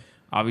 but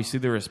obviously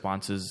the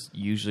responses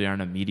usually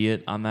aren't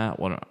immediate on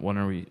that.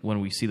 When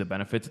we see the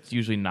benefits, it's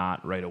usually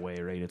not right away,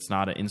 right? It's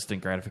not an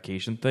instant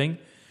gratification thing.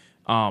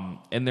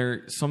 And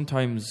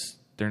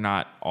they're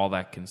not all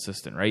that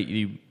consistent, right?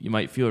 You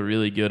might feel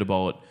really good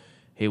about,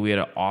 hey, we had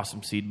an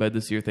awesome seed bed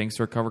this year thanks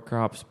to our cover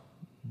crops,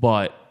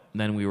 but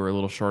then we were a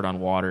little short on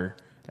water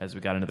as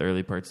we got into the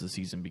early parts of the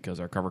season because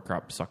our cover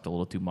crop sucked a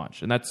little too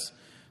much. And that's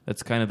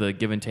kind of the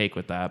give and take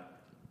with that.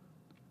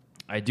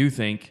 I do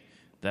think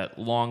that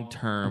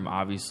long-term,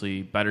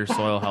 obviously, better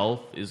soil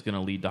health is going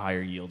to lead to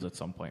higher yields at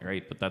some point,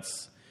 right? But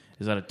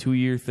is that a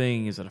 2-year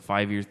thing? Is it a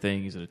 5-year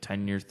thing? Is it a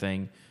 10-year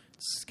thing?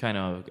 It's kind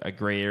of a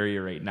gray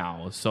area right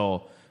now.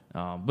 So,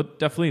 but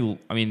definitely,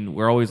 I mean,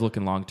 we're always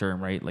looking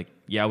long-term, right? Like,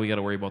 yeah, we got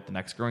to worry about the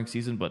next growing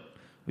season, but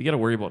we got to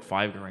worry about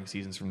 5 growing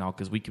seasons from now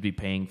because we could be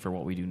paying for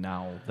what we do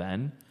now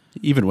then.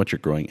 even what you're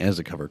growing as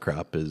a cover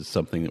crop is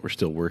something that we're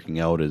still working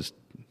out. Is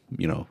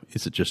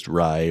it just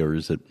rye or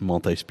is it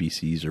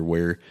multi-species or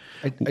where?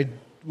 I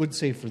would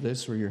say for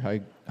this, where your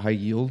high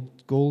yield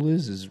goal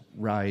is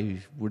rye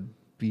would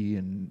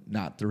be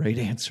not the right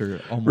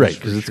answer. Almost right,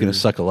 because it's going to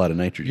suck a lot of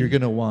nitrogen. You're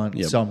going to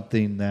want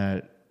something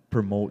that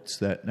promotes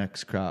that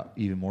next crop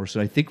even more. So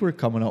I think we're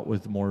coming out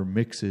with more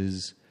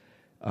mixes.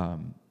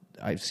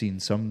 I've seen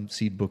some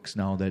seed books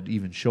now that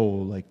even show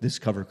like this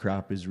cover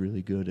crop is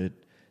really good at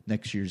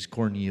next year's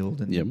corn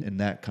yield and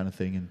that kind of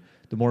thing. And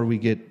the more we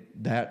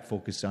get that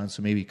focused on,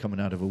 so maybe coming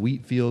out of a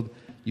wheat field,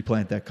 you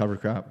plant that cover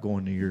crop,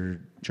 going to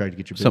try to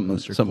get your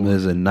something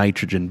as a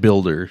nitrogen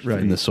builder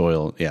in the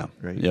soil. Yeah,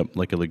 right. Yep,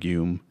 like a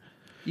legume.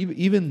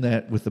 Even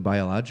that with the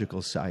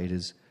biological side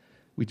is,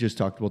 we just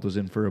talked about those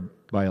infra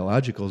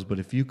biologicals, but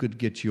if you could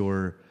get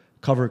your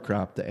cover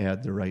crop to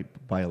add the right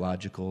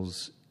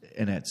biologicals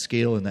and at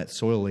scale in that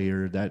soil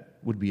layer, that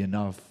would be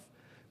enough.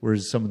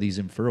 Whereas some of these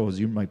inferos,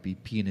 you might be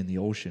peeing in the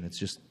ocean. It's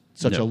just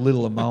such a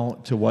little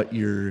amount to what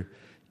you're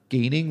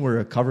gaining, where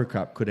a cover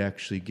crop could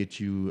actually get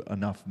you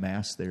enough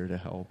mass there to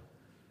help.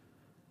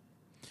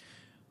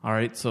 All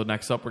right, so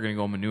next up we're going to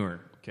go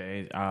manure.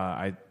 Okay,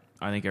 I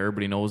think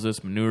everybody knows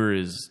this. Manure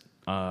is,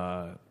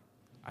 I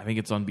think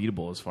it's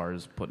unbeatable as far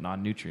as putting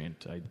on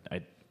nutrient.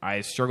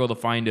 I struggle to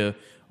find a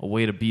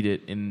way to beat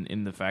it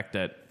in the fact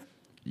that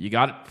you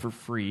got it for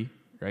free,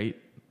 right?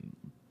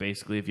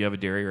 Basically, if you have a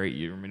dairy, right,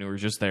 your manure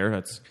is just there.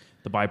 That's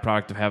the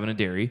byproduct of having a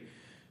dairy.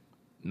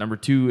 Number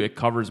two, it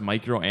covers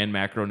micro and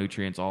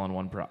macronutrients all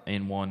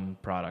in one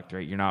product,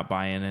 right? You're not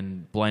buying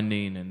and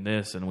blending and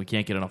this, and we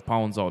can't get enough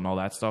pounds out and all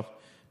that stuff.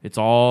 It's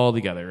all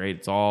together, right?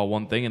 It's all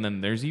one thing. And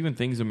then there's even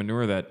things in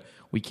manure that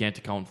we can't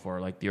account for,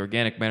 like the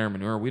organic matter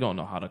manure. We don't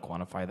know how to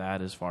quantify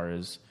that as far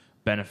as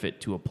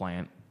benefit to a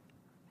plant.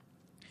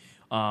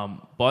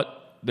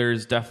 But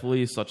there's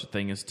definitely such a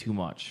thing as too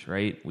much,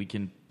 right? We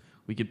can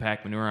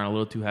pack manure on a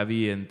little too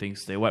heavy and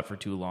things stay wet for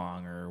too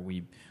long, or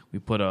we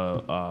put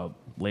a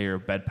layer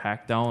of bed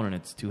pack down and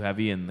it's too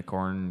heavy and the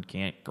corn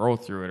can't grow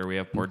through it, or we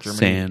have poor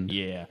germination. Sand.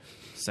 Yeah,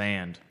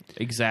 sand.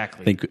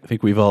 Exactly. I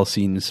think we've all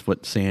seen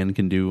what sand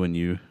can do when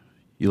you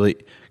lay,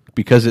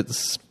 because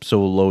it's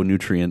so low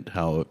nutrient,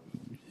 how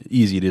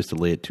easy it is to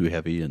lay it too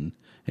heavy and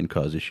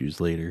cause issues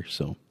later.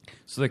 So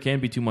there can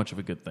be too much of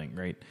a good thing,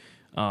 right?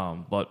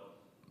 But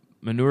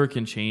manure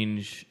can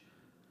change.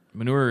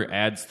 Manure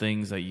adds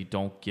things that you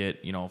don't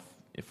get. You know,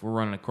 if we're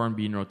running a corn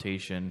bean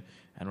rotation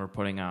and we're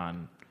putting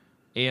on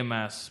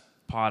AMS,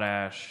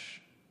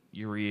 potash,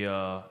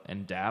 urea,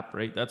 and DAP,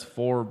 right? That's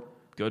 4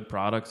 good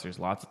products. There's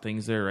lots of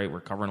things there, right?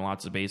 We're covering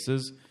lots of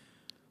bases.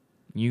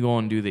 You go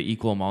and do the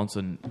equal amounts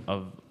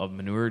of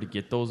manure to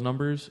get those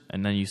numbers,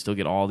 and then you still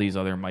get all these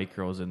other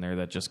micros in there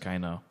that just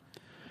kind of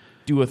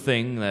do a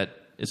thing that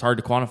is hard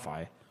to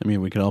quantify. I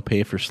mean, we can all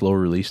pay for slow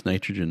release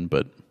nitrogen,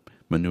 but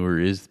manure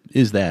is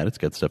that. It's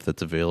got stuff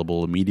that's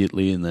available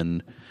immediately, and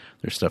then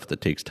there's stuff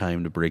that takes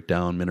time to break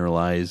down,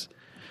 mineralize.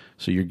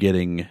 So you're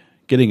getting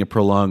a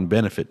prolonged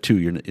benefit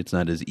too. It's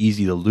not as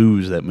easy to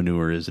lose that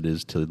manure as it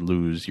is to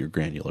lose your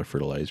granular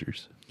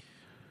fertilizers.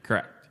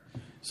 Correct.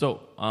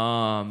 So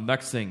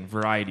next thing,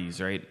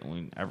 varieties, right? I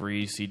mean,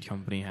 every seed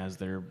company has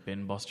their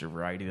bin buster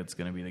variety that's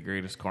going to be the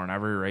greatest corn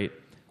ever, right?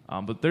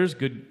 But there's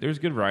good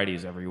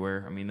varieties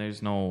everywhere. I mean,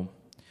 there's no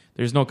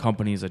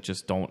companies that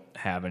just don't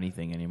have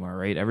anything anymore,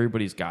 right?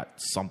 Everybody's got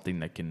something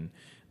that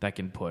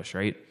can push,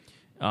 right?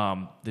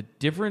 The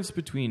difference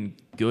between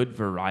good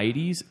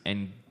varieties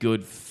and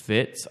good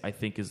fits, I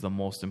think, is the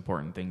most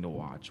important thing to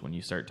watch when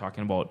you start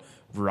talking about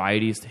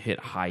varieties to hit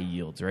high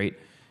yields, right?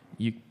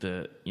 You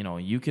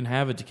can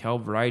have a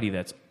DeKalb variety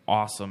that's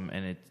awesome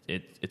and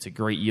it's a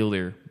great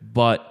yielder,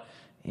 but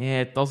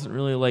it doesn't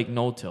really like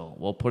no-till.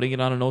 Well, putting it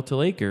on a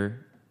no-till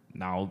acre,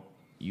 now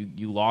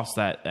you lost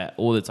that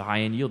it's a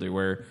high-end yielder,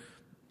 where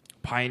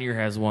Pioneer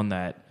has one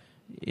that,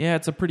 yeah,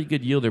 it's a pretty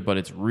good yielder, but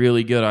it's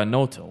really good on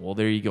no-till. Well,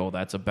 there you go.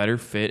 That's a better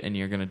fit, and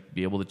you're going to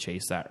be able to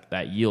chase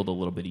that yield a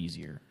little bit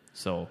easier.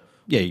 So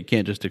yeah, you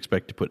can't just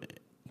expect to put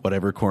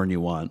whatever corn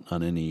you want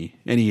on any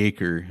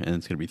acre, and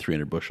it's going to be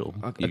 300 bushel.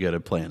 You got to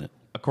plan it.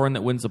 A corn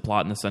that wins the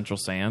plot in the Central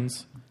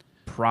Sands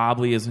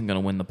probably isn't going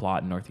to win the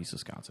plot in Northeast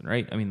Wisconsin,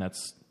 right? I mean,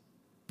 that's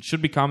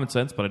should be common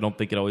sense, but I don't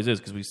think it always is,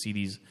 because we see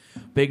these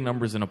big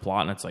numbers in a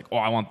plot, and it's like,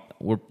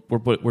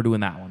 we're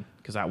doing that one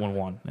because that one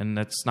won, and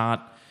that's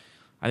not.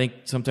 I think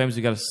sometimes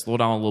you got to slow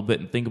down a little bit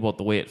and think about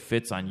the way it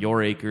fits on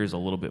your acres a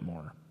little bit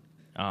more.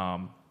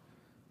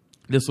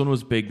 This one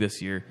was big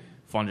this year,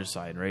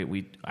 fungicide,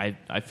 right?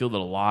 I fielded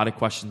a lot of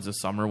questions this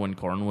summer when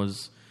corn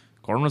was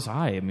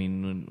high. I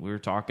mean, when we were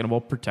talking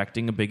about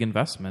protecting a big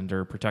investment,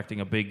 or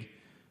protecting a big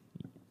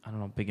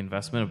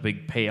investment, a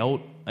big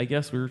payout, I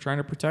guess we were trying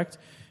to protect.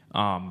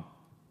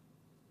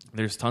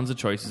 There's tons of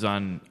choices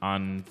on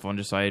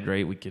fungicide,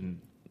 right? We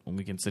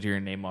can sit here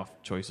and name off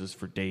choices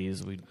for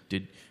days.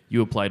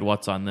 You applied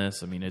what's on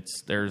this? I mean,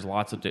 there's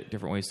lots of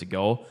different ways to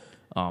go.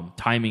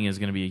 Timing is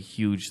going to be a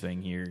huge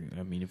thing here.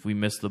 I mean, if we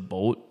miss the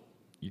boat,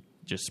 you're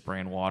just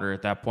spraying water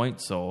at that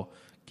point. So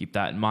keep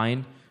that in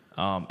mind.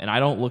 And I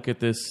don't look at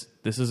this.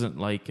 This isn't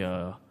like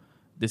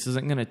this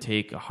isn't going to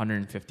take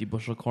 150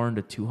 bushel corn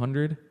to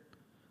 200,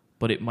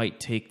 but it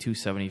might take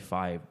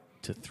 275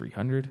 to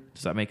 300.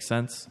 Does that make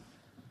sense?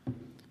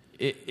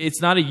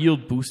 It's not a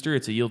yield booster;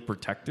 it's a yield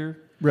protector.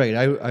 Right.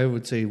 I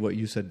would say what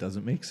you said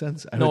doesn't make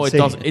sense. No, it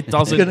doesn't. It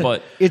doesn't.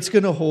 But it's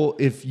going to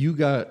hold. If you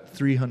got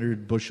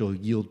 300 bushel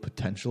yield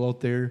potential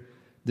out there,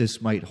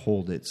 this might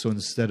hold it. So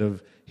instead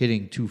of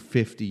hitting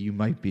 250, you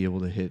might be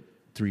able to hit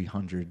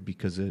 300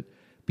 because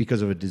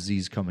of a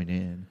disease coming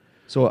in.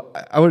 So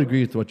I would agree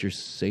with what you're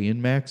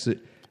saying, Max.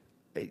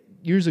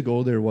 Years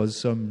ago, there was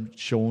some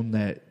shown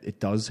that it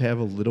does have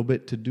a little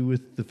bit to do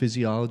with the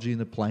physiology in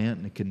the plant,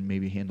 and it can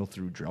maybe handle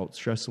through drought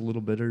stress a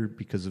little better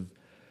because of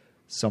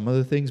some of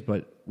the things,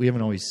 but we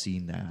haven't always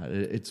seen that.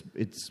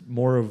 It's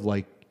more of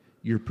like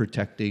you're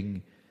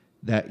protecting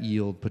that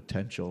yield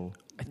potential,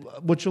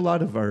 which a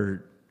lot of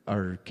our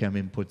chem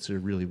inputs are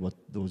really what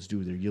those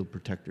do. They're yield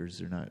protectors.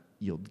 They're not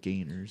yield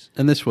gainers.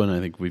 And this one, I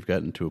think we've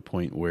gotten to a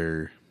point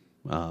where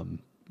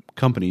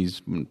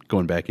companies,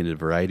 going back into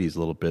varieties a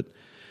little bit,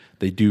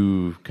 they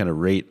do kind of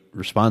rate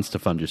response to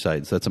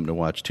fungicides. That's something to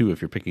watch too.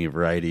 If you're picking a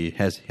variety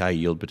has high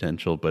yield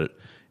potential,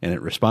 and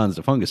it responds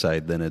to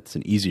fungicide, then it's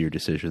an easier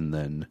decision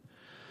than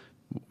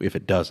if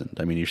it doesn't.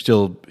 I mean, you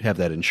still have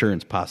that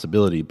insurance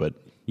possibility, but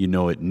you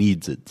know it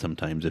needs it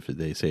sometimes if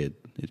they say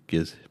it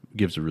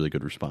gives a really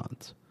good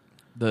response.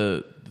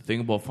 The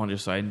thing about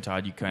fungicide, and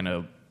Todd, you kind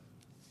of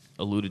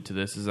alluded to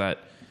this, is that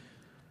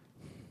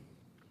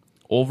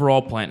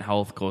overall plant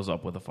health goes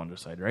up with a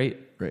fungicide, right?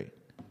 Right.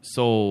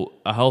 So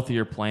a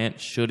healthier plant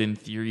should, in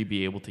theory,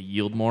 be able to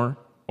yield more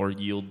or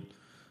yield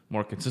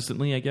more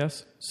consistently, I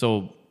guess.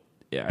 So,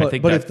 yeah, I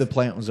think. But if the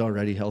plant was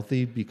already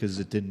healthy because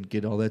it didn't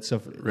get all that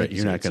stuff, right,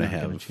 you're not going to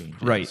have change.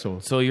 Right. So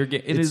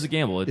it is a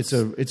gamble. It's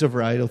a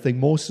varietal thing.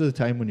 Most of the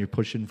time, when you're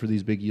pushing for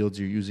these big yields,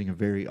 you're using a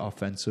very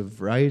offensive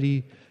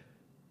variety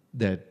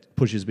that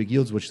pushes big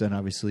yields, which then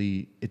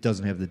obviously it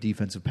doesn't have the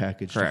defensive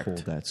package Correct. to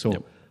hold that. So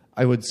Yep.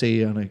 I would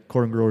say on a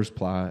corn grower's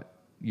plot,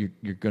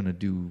 you're going to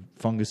do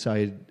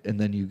fungicide, and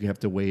then you have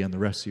to weigh on the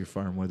rest of your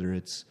farm whether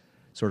it's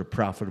sort of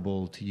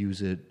profitable to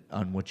use it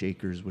on which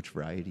acres, which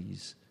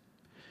varieties.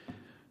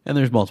 And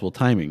there's multiple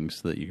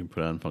timings that you can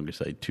put on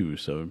fungicide too.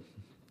 So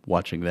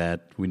watching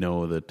that, we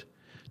know that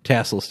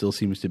tassel still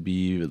seems to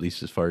be, at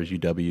least as far as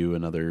UW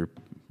and other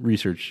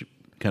research,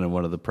 kind of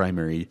one of the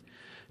primary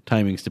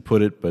timings to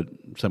put it. But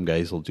some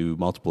guys will do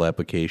multiple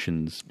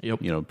applications,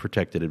 Yep.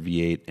 Protected at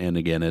V8 and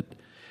again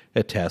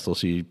at tassel.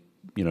 So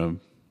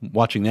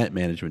watching that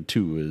management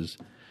too is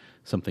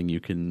something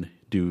you can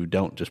do.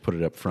 Don't just put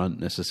it up front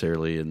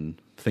necessarily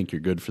and think you're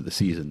good for the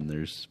season.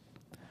 There's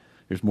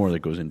more that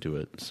goes into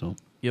it. So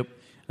Yep.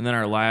 And then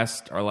our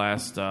last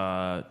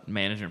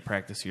management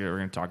practice here that we're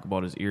going to talk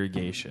about is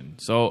irrigation.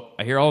 So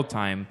I hear all the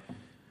time,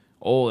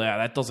 oh, yeah,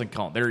 that doesn't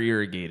count. They're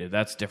irrigated.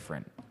 That's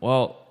different.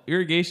 Well,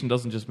 irrigation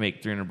doesn't just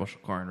make 300 bushel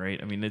corn, right?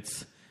 I mean,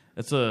 that's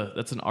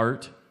an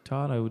art,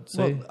 Todd, I would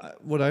say. Well,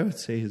 what I would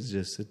say is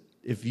just that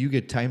if you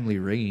get timely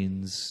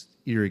rains,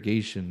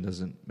 irrigation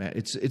doesn't matter.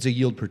 It's a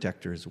yield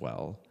protector as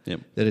well.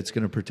 Yep. That it's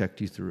going to protect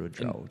you through a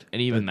drought.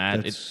 And even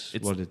that's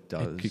it's what it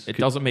does. It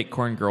doesn't make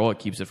corn grow. It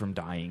keeps it from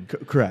dying.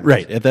 Correct.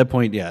 right at that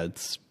point, yeah,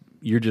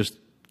 you're just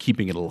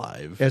keeping it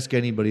alive. Ask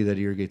anybody that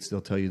irrigates; they'll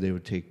tell you they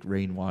would take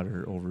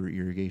rainwater over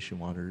irrigation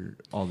water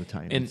all the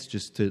time. And it's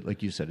just to,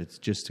 like you said, it's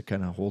just to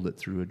kind of hold it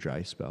through a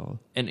dry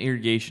spell. And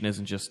irrigation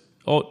isn't just,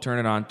 turn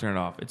it on, turn it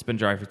off. It's been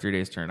dry for 3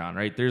 days, turn it on,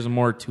 right? There's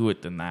more to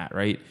it than that,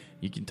 right?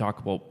 You can talk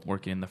about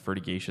working in the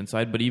fertigation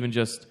side, but even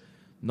just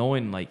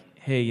knowing, like,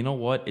 hey, you know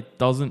what? It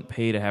doesn't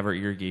pay to have our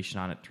irrigation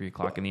on at 3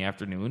 o'clock in the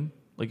afternoon.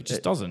 Like, it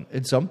just doesn't.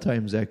 And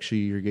sometimes,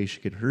 actually,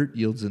 irrigation can hurt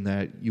yields in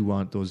that you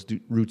want those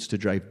roots to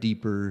drive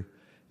deeper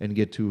and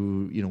get to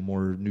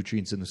more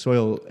nutrients in the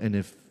soil. And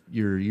if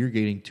you're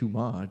irrigating too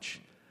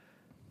much,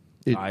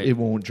 it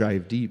won't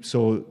drive deep.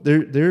 So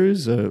there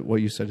is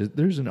what you said.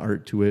 There's an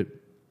art to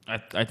it.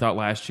 I thought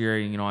last year,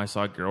 I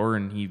saw a grower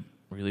and he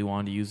really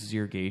wanted to use his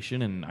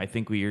irrigation, and I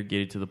think we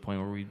irrigated to the point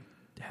where we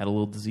had a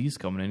little disease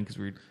coming in because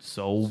we were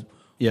so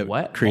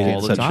wet created all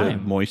the such time.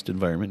 a moist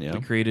environment. Yeah,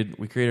 We created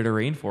a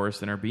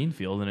rainforest in our bean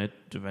field, and it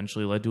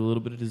eventually led to a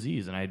little bit of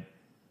disease. And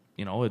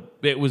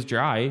it was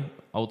dry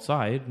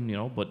outside,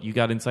 but you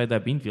got inside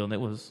that bean field and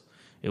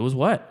it was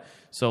wet.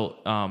 So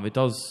it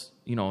does.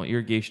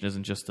 Irrigation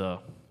isn't just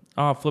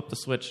flip the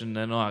switch and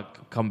then I'll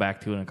come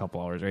back to it in a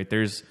couple hours, right?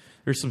 There's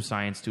some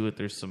science to it.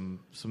 There's some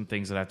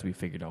things that have to be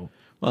figured out.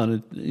 well,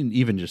 and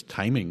even just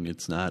timing,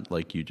 it's not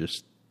like you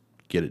just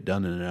get it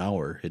done in an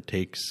hour. It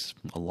takes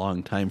a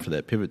long time for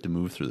that pivot to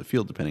move through the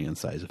field, depending on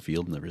size of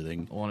field and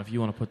everything. Well, and if you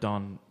want to put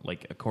down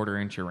like a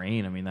 1/4 inch of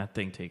rain, I mean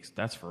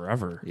that's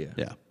forever.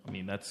 Yeah. I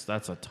mean that's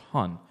a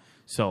ton.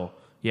 So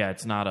yeah,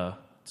 it's not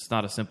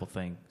a simple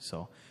thing.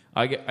 So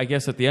I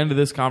guess at the end of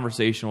this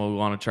conversation, what we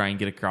want to try and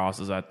get across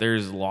is that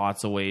there's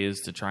lots of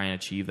ways to try and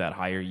achieve that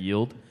higher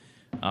yield.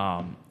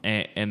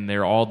 And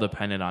they're all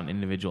dependent on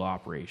individual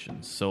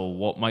operations. So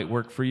what might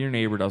work for your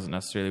neighbor doesn't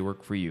necessarily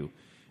work for you.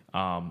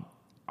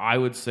 I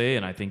would say,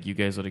 and I think you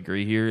guys would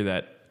agree here,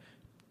 that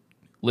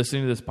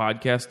listening to this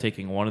podcast,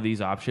 taking one of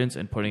these options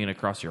and putting it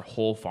across your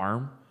whole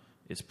farm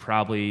is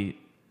probably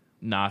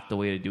not the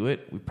way to do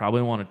it. We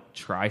probably want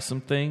to try some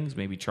things,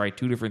 maybe try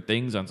 2 different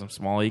things on some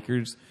small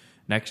acres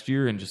next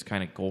year and just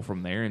kind of go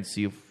from there and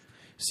see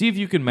if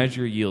you can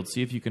measure yield,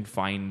 see if you can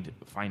find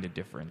a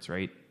difference,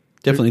 right?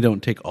 Definitely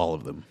don't take all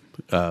of them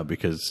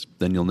because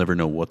then you'll never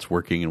know what's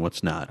working and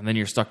what's not. And then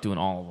you're stuck doing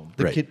all of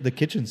them. Right. The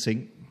kitchen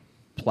sink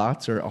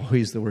plots are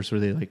always the worst, where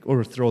they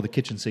throw the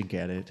kitchen sink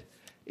at it.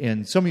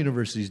 And some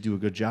universities do a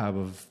good job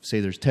of, say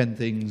there's 10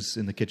 things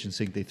in the kitchen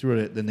sink, they threw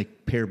it, then they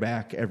pare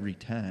back every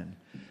 10.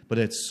 But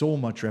it's so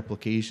much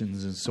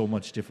replications and so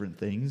much different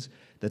things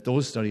that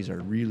those studies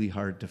are really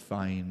hard to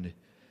find,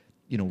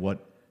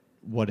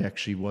 what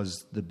actually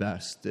was the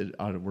best that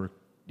ought to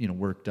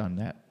worked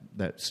on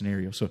that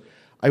scenario. So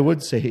I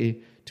would say,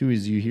 too,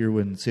 is you hear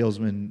when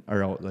salesmen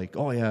are out like,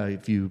 oh, yeah,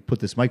 if you put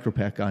this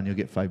micropack on, you'll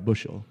get 5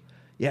 bushel.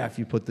 Yeah, if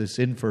you put this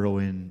in-furrow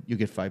in, you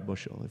get 5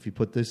 bushel. If you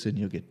put this in,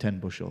 you'll get 10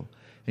 bushel.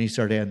 And you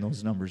start adding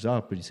those numbers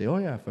up, and you say, oh,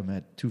 yeah, if I'm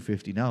at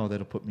 250 now,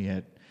 that'll put me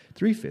at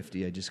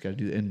 $350. I just got to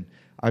do, and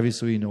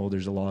obviously,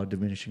 there's a lot of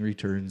diminishing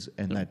returns,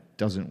 and that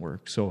doesn't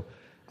work. So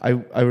I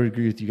would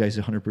agree with you guys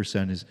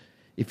 100%. Is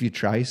if you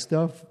try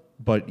stuff,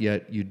 but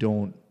yet you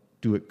don't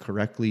do it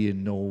correctly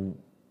and know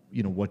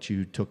what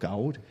you took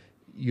out,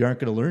 you aren't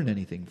going to learn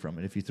anything from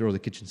it. If you throw the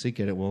kitchen sink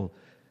at it, well,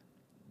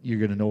 you're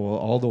going to know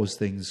all those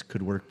things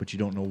could work, but you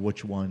don't know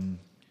which one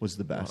was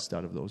the best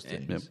out of those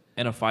things.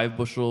 And a 5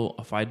 bushel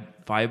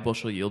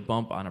yield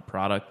bump on a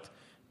product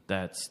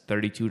that's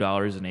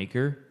 $32 an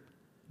acre,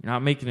 you're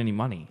not making any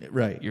money.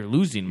 Right. You're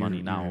losing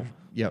money now.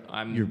 Yep.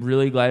 I'm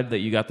really glad that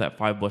you got that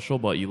 5 bushel,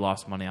 but you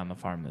lost money on the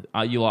farm.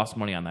 You lost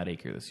money on that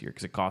acre this year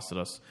because it costed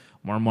us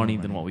more money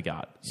than what we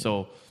got. Yeah.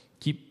 So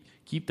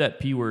keep that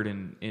P word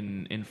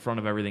in front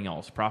of everything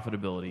else.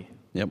 Profitability.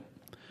 Yep.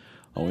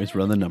 Always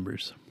run the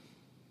numbers.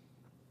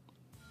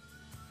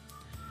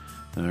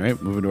 All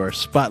right, moving to our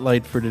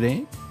spotlight for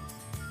today.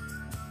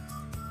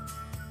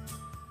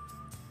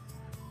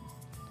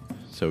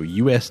 So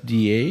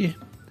USDA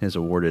has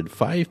awarded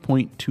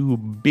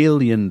 $5.2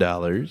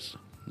 billion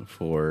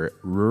for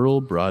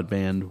rural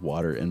broadband,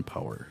 water, and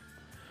power.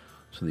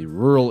 So the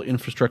rural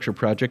infrastructure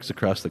projects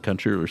across the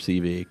country will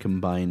receive a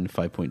combined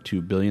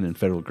 $5.2 billion in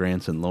federal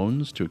grants and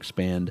loans to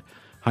expand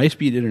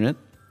high-speed internet,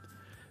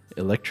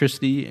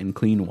 electricity, and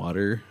clean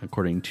water,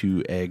 according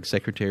to Ag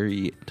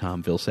Secretary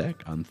Tom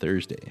Vilsack on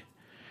Thursday.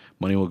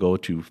 Money will go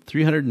to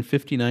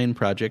 359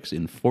 projects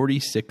in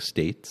 46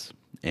 states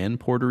and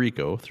Puerto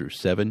Rico through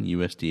 7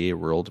 USDA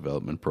rural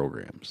development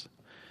programs.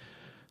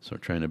 So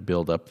trying to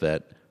build up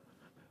that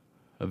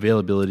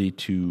availability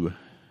to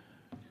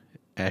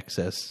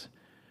access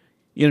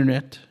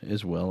internet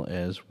as well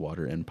as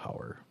water and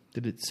power.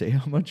 Did it say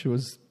how much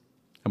was?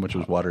 How much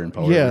was water and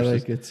power? Yeah,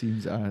 like it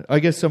seems odd. I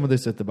guess some of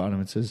this at the bottom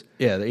it says.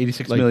 Yeah, the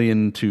 $86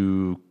 million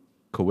to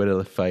Coweta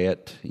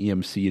Lafayette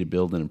EMC to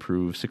build and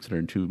improve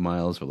 602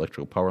 miles of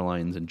electrical power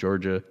lines in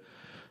Georgia.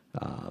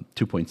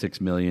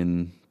 $2.6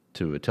 million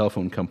to a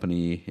telephone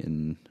company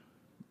in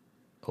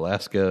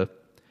Alaska.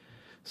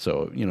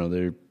 So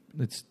they're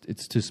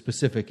it's to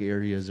specific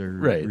areas are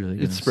right. Really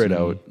it's spread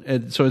out,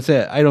 and so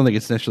I don't think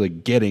it's necessarily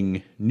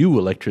getting new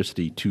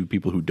electricity to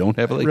people who don't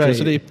have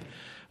electricity. Right.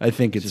 I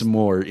think it's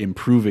more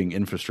improving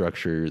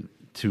infrastructure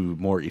to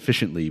more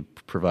efficiently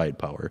provide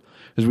power.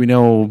 As we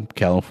know,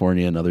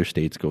 California and other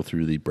states go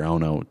through the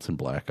brownouts and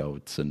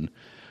blackouts, and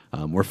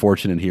we're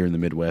fortunate here in the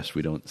Midwest.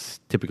 We don't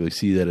typically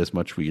see that as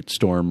much. We get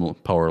storm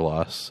power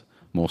loss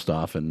most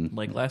often.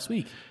 Like last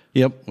week.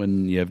 Yep,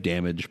 when you have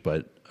damage,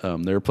 but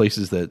there are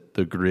places that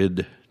the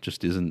grid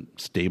just isn't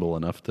stable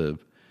enough to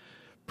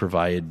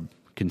provide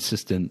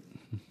consistent,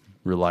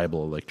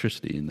 reliable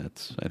electricity, and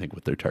that's, I think,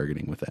 what they're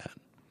targeting with that.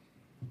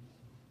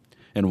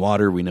 And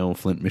water, we know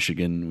Flint,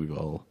 Michigan, we've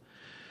all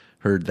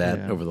heard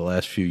that over the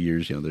last few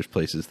years. There's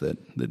places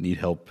that need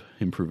help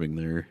improving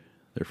their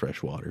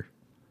fresh water.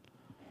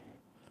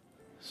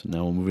 So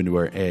now we'll move into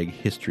our Ag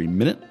History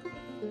Minute.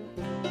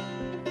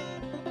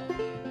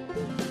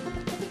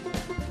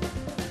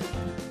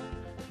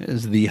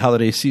 As the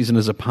holiday season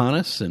is upon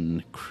us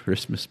and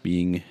Christmas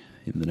being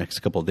in the next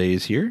couple of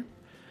days here,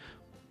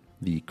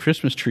 the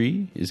Christmas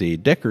tree is a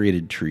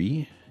decorated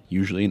tree,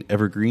 usually an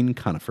evergreen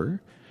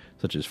conifer,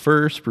 such as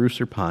fir, spruce,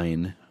 or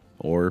pine,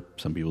 or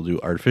some people do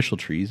artificial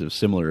trees of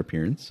similar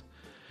appearance,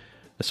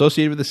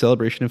 associated with the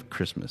celebration of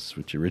Christmas,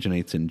 which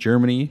originates in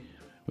Germany,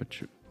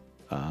 which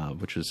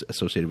is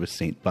associated with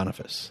Saint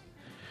Boniface.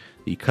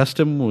 The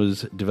custom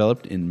was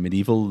developed in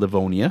medieval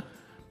Livonia,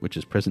 which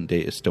is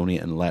present-day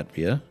Estonia and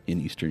Latvia in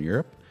Eastern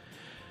Europe,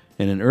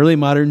 and in early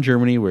modern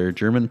Germany, where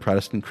German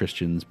Protestant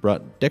Christians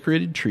brought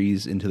decorated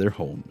trees into their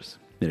homes.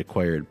 It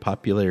acquired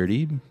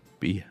popularity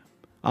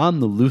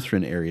beyond the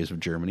Lutheran areas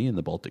of Germany and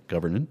the Baltic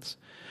governments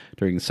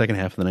during the second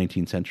half of the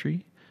 19th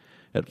century,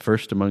 at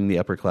first among the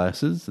upper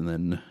classes and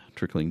then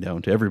trickling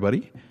down to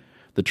everybody.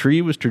 The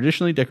tree was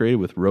traditionally decorated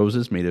with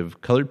roses made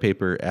of colored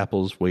paper,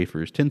 apples,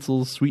 wafers,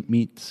 tinsels,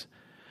 sweetmeats.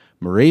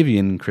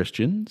 Moravian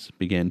Christians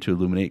began to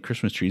illuminate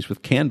Christmas trees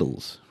with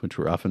candles, which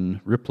were often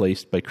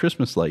replaced by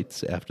Christmas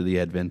lights after the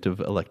advent of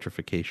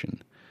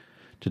electrification.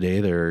 Today,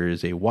 there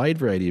is a wide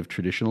variety of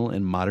traditional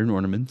and modern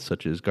ornaments,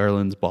 such as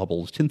garlands,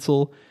 baubles,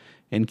 tinsel,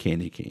 and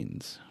candy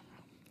canes.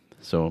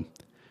 So,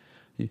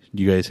 do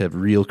you guys have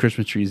real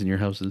Christmas trees in your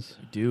houses?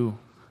 We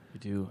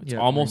do. It's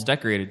almost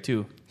decorated,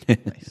 too.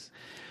 Nice.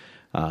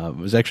 I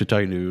was actually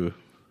talking to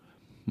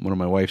one of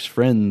my wife's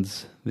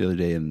friends the other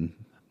day, and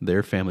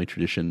their family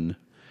tradition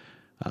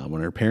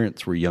when her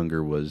parents were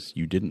younger was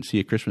you didn't see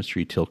a Christmas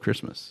tree till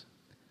Christmas,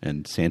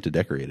 and Santa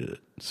decorated it.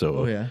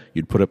 So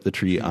you'd put up the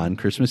tree on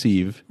Christmas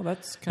Eve,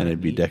 and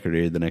it'd be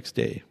decorated the next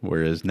day.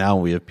 Whereas now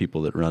we have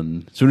people that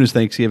run as soon as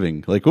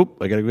Thanksgiving, like, I got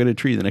to go get a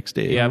tree the next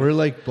day. Yeah, we're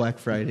like Black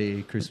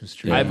Friday, Christmas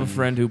tree. I have a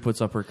friend who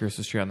puts up her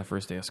Christmas tree on the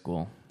first day of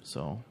school.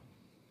 So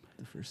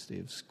the first day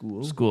of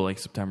school? School, like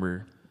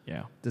September.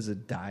 Yeah. Does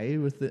it die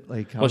with it?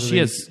 Like, how she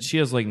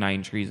has like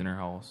 9 trees in her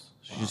house.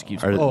 She just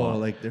keeps.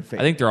 Like they're fake.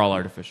 I think they're all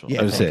artificial.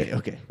 Yeah, I would say.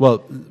 Okay. Well,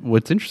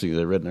 what's interesting is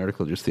I read an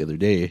article just the other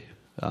day.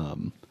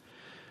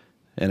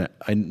 And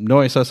I know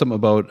I saw something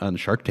about on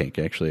Shark Tank,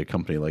 actually, a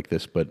company like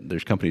this, but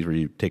there's companies where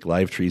you take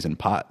live trees in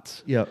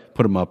pots, Yep.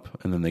 put them up,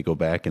 and then they go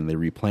back and they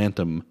replant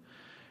them.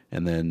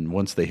 And then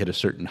once they hit a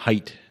certain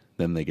height,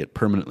 then they get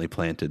permanently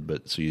planted.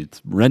 But so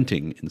it's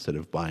renting instead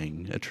of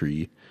buying a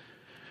tree.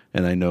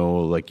 And I know,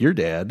 like your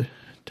dad,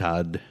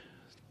 Todd,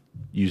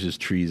 uses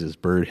trees as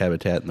bird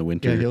habitat in the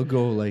winter. Yeah, he'll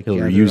go like he'll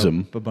gather reuse up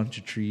them. a bunch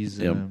of trees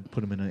and Yep.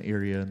 put them in an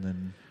area, and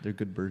then they're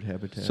good bird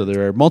habitat. So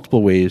there are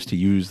multiple ways to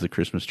use the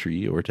Christmas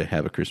tree or to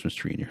have a Christmas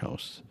tree in your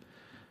house.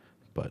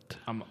 But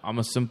I'm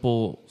a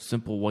simple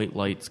white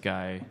lights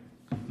guy.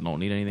 Don't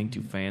need anything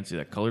too fancy.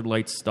 That colored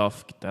lights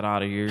stuff, get that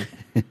out of here.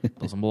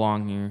 Doesn't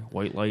belong here.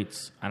 White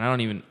lights, and I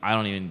don't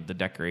even the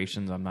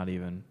decorations. I'm not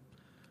even.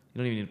 You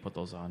don't even need to put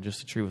those on.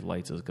 Just a tree with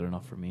lights is good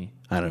enough for me.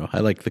 I don't know. I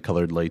like the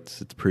colored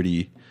lights. It's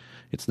pretty.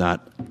 It's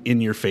not in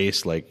your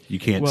face, like you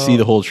can't Well- see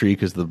the whole tree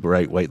because of the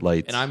bright white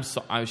lights. And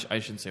I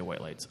shouldn't say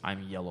white lights.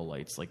 I'm yellow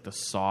lights, like the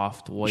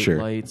soft white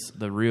Sure. lights,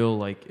 the real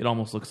like it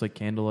almost looks like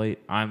candlelight.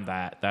 I'm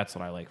that. That's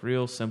what I like.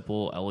 Real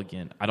simple,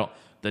 elegant. I don't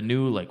the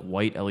new like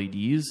white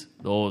LEDs.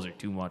 Those are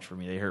too much for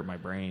me. They hurt my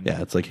brain. Yeah,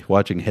 it's like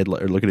watching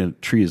headlight or looking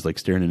at trees, like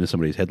staring into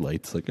somebody's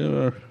headlights. Like,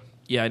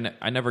 Yeah,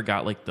 I never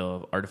got like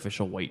the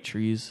artificial white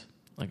trees.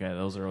 Like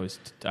those are always.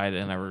 I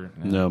never.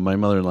 no. My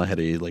mother-in-law had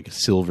a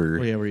silver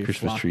Oh, yeah, where you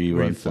Christmas flock- tree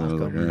where you once. And I flock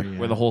was like, over, yeah.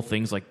 Where the whole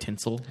thing's like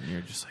tinsel, and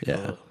you're just like,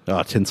 yeah. ugh,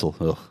 Oh, tinsel.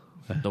 Ugh.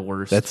 the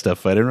worst. That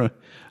stuff. I don't know.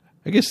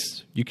 I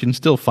guess you can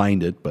still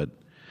find it, but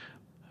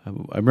I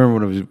remember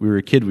when we were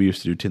a kid, we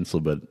used to do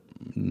tinsel, but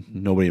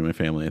nobody in my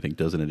family, I think,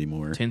 does it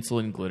anymore. tinsel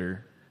and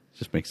glitter. It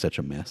just makes such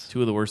a mess.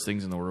 Two of the worst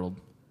things in the world.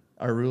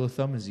 Our rule of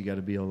thumb is you got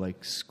to be able to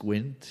like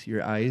squint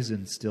your eyes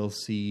and still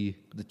see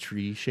the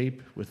tree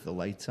shape with the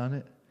lights on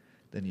it.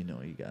 Then you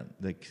know you got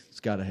like it's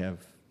got to have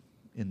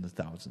in the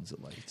thousands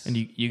of lights. And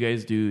you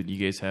guys do? Do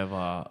you guys have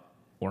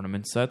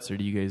ornament sets, or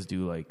do you guys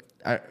do like?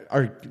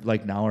 our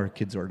like now our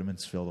kids'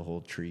 ornaments fill the whole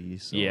tree.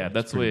 So Yeah, it's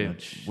that's the pretty way.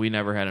 much- We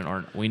never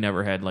had we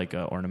never had like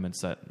an ornament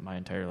set my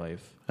entire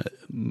life.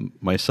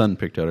 My son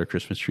picked out our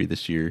Christmas tree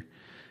this year.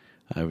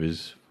 I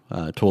was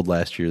told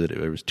last year that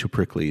it was too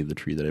prickly, the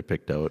tree that I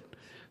picked out.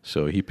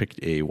 So he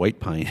picked a white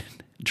pine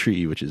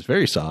tree, which is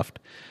very soft.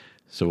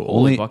 So Holy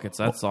only buckets,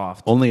 that's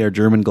soft. only our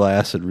German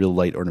glass and real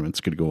light ornaments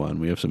could go on.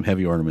 We have some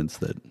heavy ornaments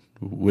that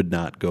would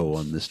not go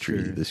on this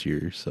tree Sure. this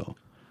year. So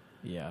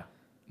Yeah.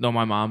 No,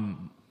 my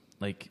mom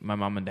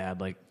and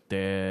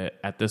dad,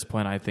 at this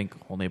point, I think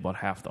only about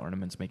half the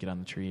ornaments make it on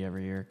the tree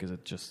every year because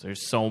it just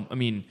there's so. I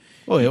mean,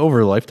 well,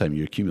 over a lifetime,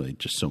 you accumulate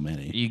just so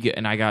many. you get,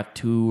 and I got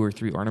 2 or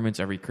 3 ornaments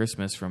every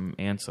Christmas from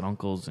aunts and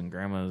uncles and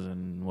grandmas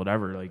and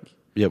whatever. Like,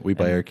 Yep, we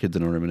buy our kids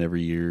an ornament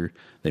every year.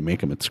 They make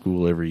them at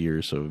school every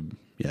year. So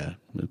yeah,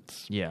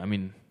 it's yeah, I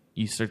mean,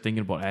 you start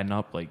thinking about adding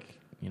up,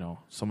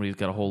 somebody's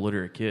got a whole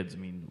litter of kids. I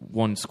mean,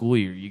 one school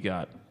year, you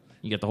got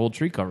the whole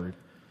tree covered.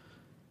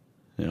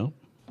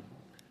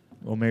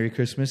 Well, Merry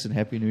Christmas and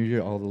Happy New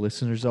Year, all the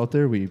listeners out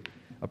there. We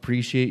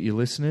appreciate you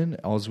listening.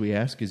 All we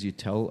ask is you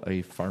tell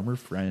a farmer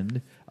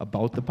friend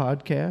about the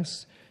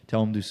podcast.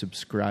 Tell him to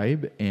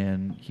subscribe,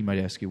 and he might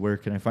ask you, where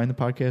can I find the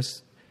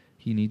podcast?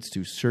 He needs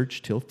to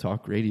search Tilth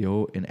Talk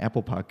Radio in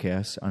Apple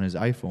Podcasts on his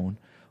iPhone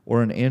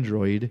or on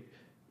Android.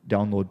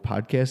 Download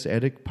Podcast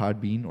Addict,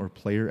 Podbean, or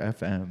Player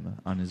FM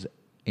on his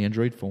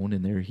Android phone,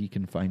 and there he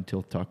can find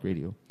Tilth Talk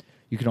Radio.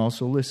 You can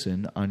also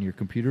listen on your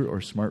computer or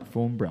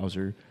smartphone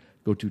browser.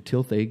 Go to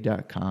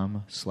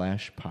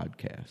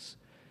tilthegg.com/podcasts.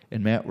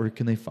 And Matt, where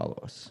can they follow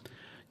us?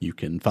 You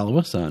can follow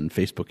us on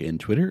Facebook and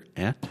Twitter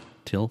at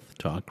Tilth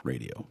Talk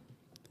Radio.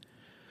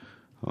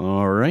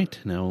 All right,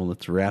 now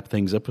let's wrap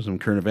things up with some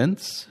current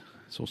events.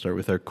 So we'll start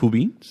with our Cool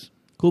Beans.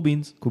 Cool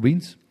beans. Cool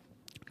beans?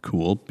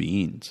 Cool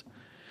Beans.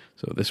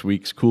 So this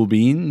week's Cool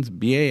Beans,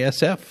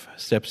 BASF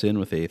steps in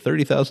with a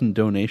 $30,000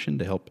 donation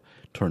to help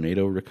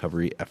tornado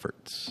recovery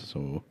efforts.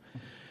 So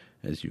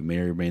as you may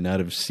or may not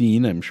have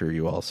seen, I'm sure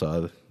you all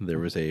saw, there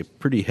was a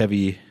pretty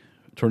heavy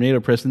tornado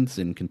presence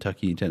in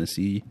Kentucky,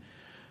 Tennessee,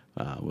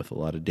 with a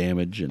lot of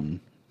damage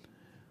and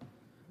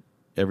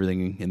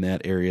everything in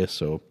that area.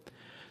 So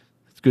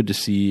it's good to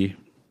see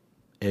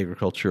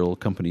agricultural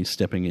companies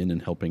stepping in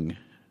and helping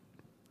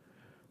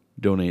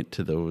donate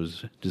to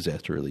those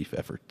disaster relief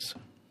efforts.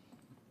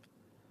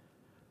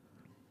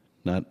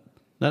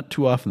 Not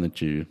too often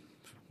that you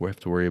have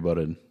to worry about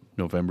a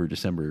November,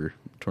 December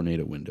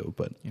tornado window,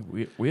 but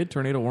Yeah, we had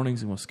tornado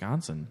warnings in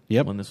Wisconsin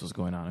Yep. when this was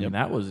going on. I Yep. mean,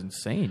 that was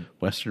insane.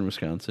 western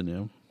Wisconsin,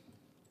 yeah.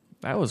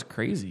 That was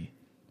crazy.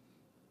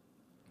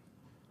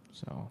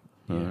 So,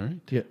 All yeah. right.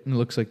 Yeah, and it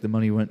looks like the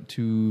money went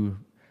to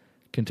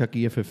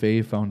Kentucky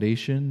FFA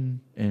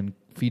Foundation and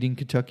Feeding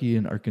Kentucky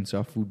and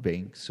Arkansas Food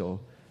Bank. So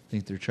I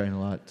think they're trying a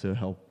lot to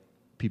help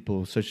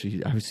people,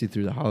 especially obviously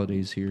through the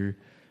holidays here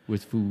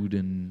with food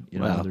and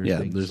other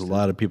things. There's a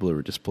lot of people that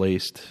were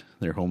displaced.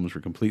 Their homes were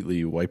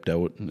completely wiped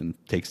out, and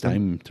it takes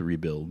time to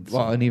rebuild. So-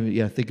 Well, and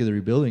even think of the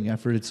rebuilding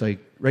effort. It's like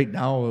right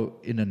now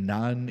in a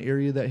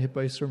non-area that hit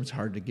by a storm, it's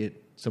hard to get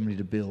somebody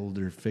to build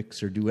or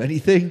fix or do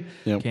anything.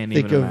 Yep. Can't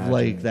Think even of imagine.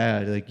 like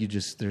that. Like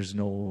there's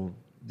no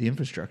the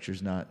infrastructure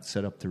is not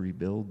set up to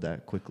rebuild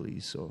that quickly.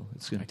 So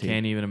it's going I to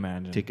can't even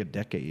imagine. take a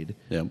decade.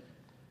 Yep.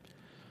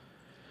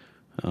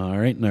 All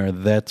right, now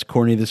that's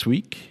corny this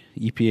week.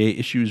 EPA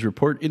issues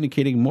report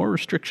indicating more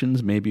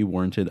restrictions may be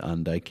warranted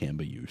on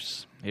dicamba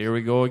use. Here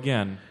we go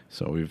again.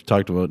 So we've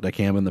talked about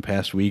dicamba in the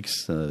past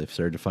weeks. They've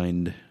started to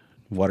find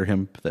water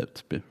hemp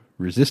that's been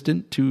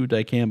resistant to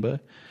dicamba,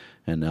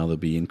 and now there'll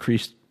be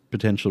increased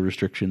potential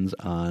restrictions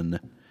on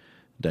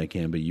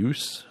dicamba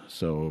use.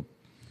 So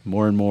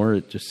more and more,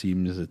 it just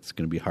seems it's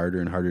going to be harder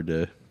and harder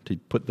to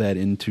put that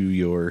into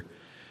your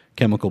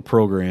chemical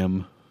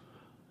program,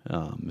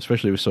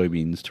 especially with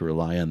soybeans. To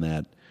rely on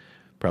that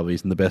probably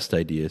isn't the best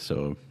idea.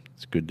 So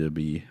it's good to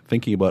be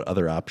thinking about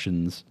other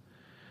options,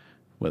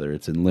 whether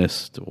it's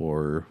Enlist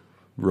or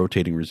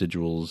rotating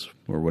residuals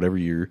or whatever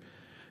your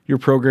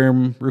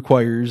program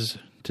requires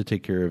to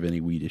take care of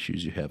any weed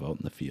issues you have out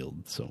in the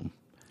field. So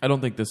I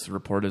don't think this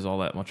report is all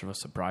that much of a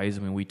surprise.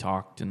 I mean, we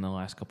talked in the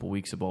last couple of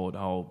weeks about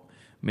how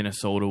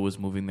Minnesota was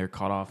moving their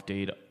cutoff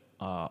date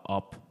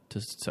up to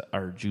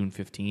June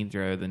 15th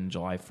rather than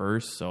July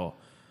 1st. So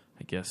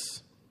I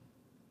guess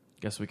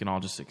we can all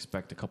just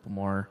expect a couple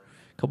more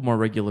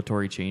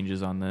regulatory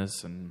changes on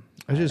this. And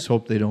I just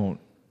hope they don't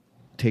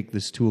take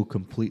this tool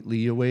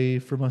completely away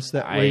from us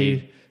that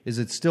way. Is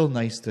it still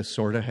nice to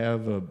sort of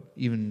have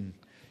even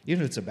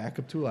if it's a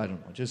backup tool? I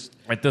don't know. Just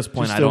at this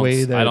point, just I the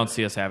way that don't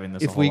see us having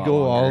this. If a whole we lot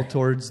go all longer.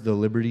 towards the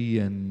Liberty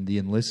and the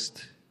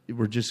Enlist,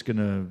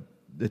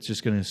 it's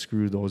just gonna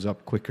screw those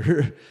up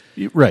quicker.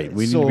 right,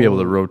 we need to be able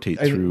to rotate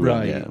through.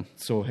 Right. Yeah.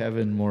 So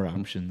having more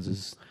options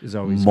is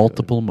always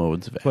Multiple good.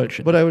 modes of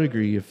action. But I would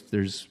agree, if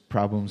there's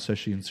problems,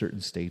 especially in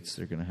certain states,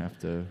 they're going to have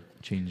to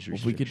change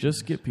If we could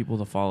just get people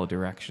to follow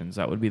directions,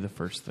 that would be the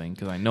first thing.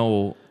 Because I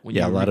know when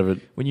a lot of it.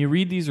 When you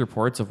read these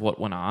reports of what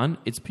went on,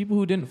 it's people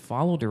who didn't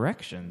follow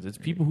directions. It's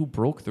people who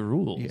broke the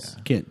rules.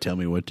 Yeah. Can't tell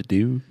me what to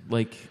do.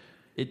 Like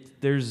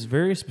there's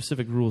very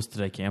specific rules to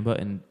dicamba,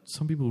 and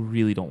some people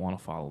really don't want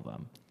to follow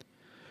them.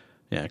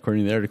 Yeah,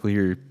 according to the article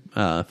here,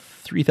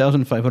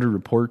 3,500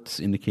 reports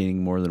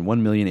indicating more than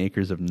 1 million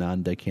acres of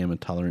non-dicamba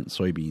tolerant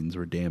soybeans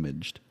were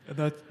damaged.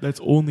 That's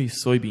only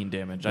soybean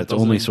damage. That That's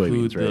only doesn't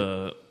include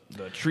soybeans,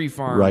 the tree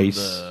farm,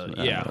 rice,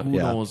 who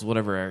knows,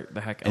 whatever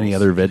the heck. Any else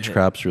other you veg hit.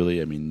 crops,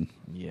 really? I mean,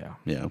 Yeah.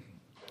 yeah.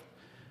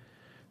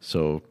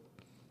 So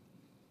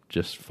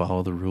just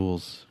follow the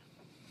rules.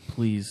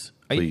 Please.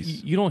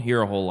 Please. You don't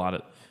hear a lot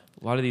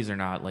of these are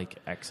not like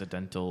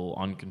accidental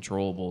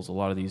uncontrollables. A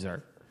lot of these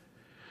are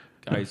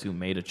guys who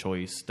made a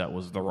choice that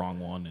was the wrong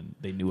one, and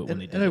they knew it when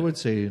they did And I it. would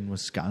say in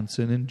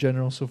Wisconsin in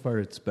general, so far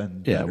it's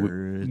been Yeah,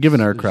 better.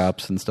 given our It's-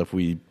 crops and stuff,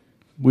 we're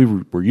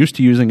used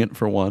to using it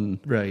for one,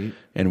 Right.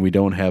 and we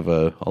don't have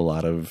a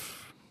lot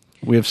of.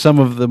 We have some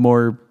of the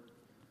more,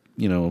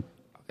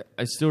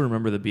 I still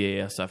remember the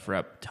BASF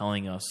rep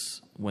telling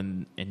us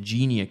when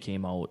Ingenia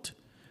came out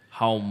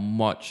how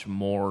much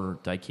more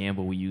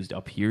dicamba we used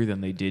up here than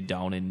they did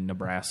down in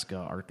Nebraska,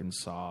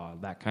 Arkansas,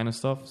 that kind of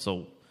stuff.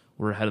 So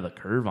we're ahead of the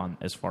curve on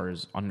as far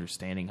as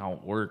understanding how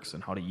it works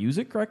and how to use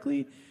it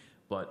correctly.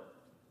 But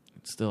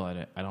still,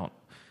 I don't.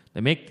 They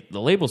make the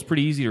labels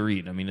pretty easy to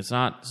read. I mean, it's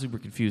not super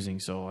confusing,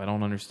 so I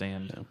don't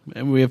understand.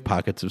 and we have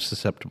pockets of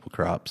susceptible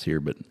crops here,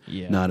 but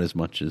Yeah. not as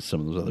much as some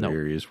of those other No,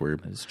 areas where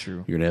that's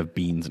true. you're going to have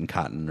beans and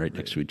cotton right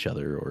next to each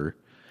other, or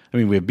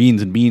we have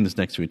beans and beans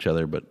next to each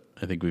other, but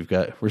I think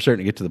we're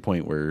starting to get to the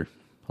point where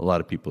a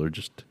lot of people are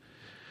just,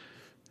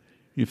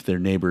 if they're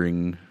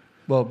neighboring.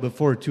 Well,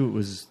 before too, it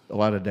was a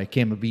lot of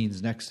dicamba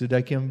beans next to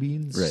dicamba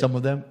beans. Right. Some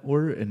of them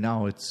were, and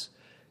now it's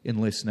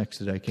Enlist next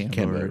to dicamba.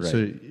 Dicamba, right.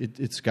 So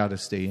it's got to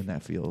stay in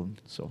that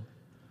field. So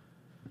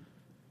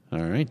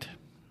All right.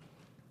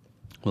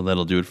 Well,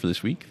 that'll do it for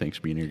this week. Thanks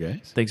for being here,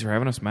 guys. Thanks for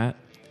having us, Matt.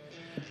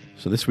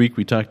 So this week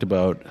we talked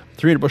about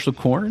 300 bushel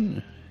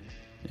corn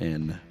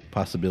and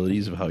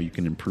possibilities of how you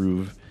can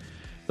improve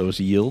those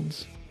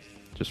yields.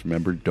 Just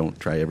remember, don't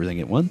try everything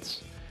at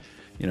once.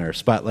 In our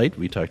spotlight,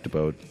 we talked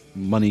about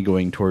money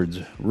going towards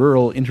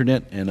rural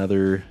internet and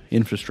other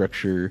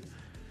infrastructure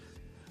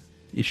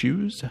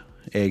issues.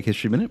 Ag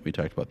History Minute, we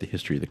talked about the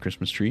history of the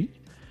Christmas tree.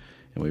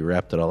 And we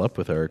wrapped it all up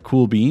with our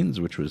Cool Beans,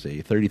 which was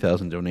a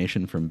 $30,000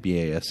 donation from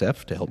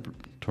BASF to help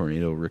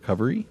tornado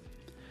recovery.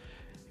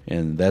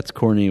 And That's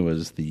Corny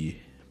was the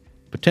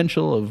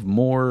potential of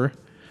more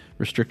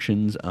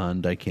restrictions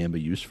on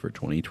dicamba use for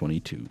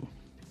 2022.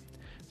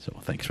 So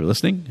thanks for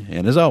listening,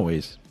 and as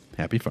always,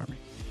 happy farming.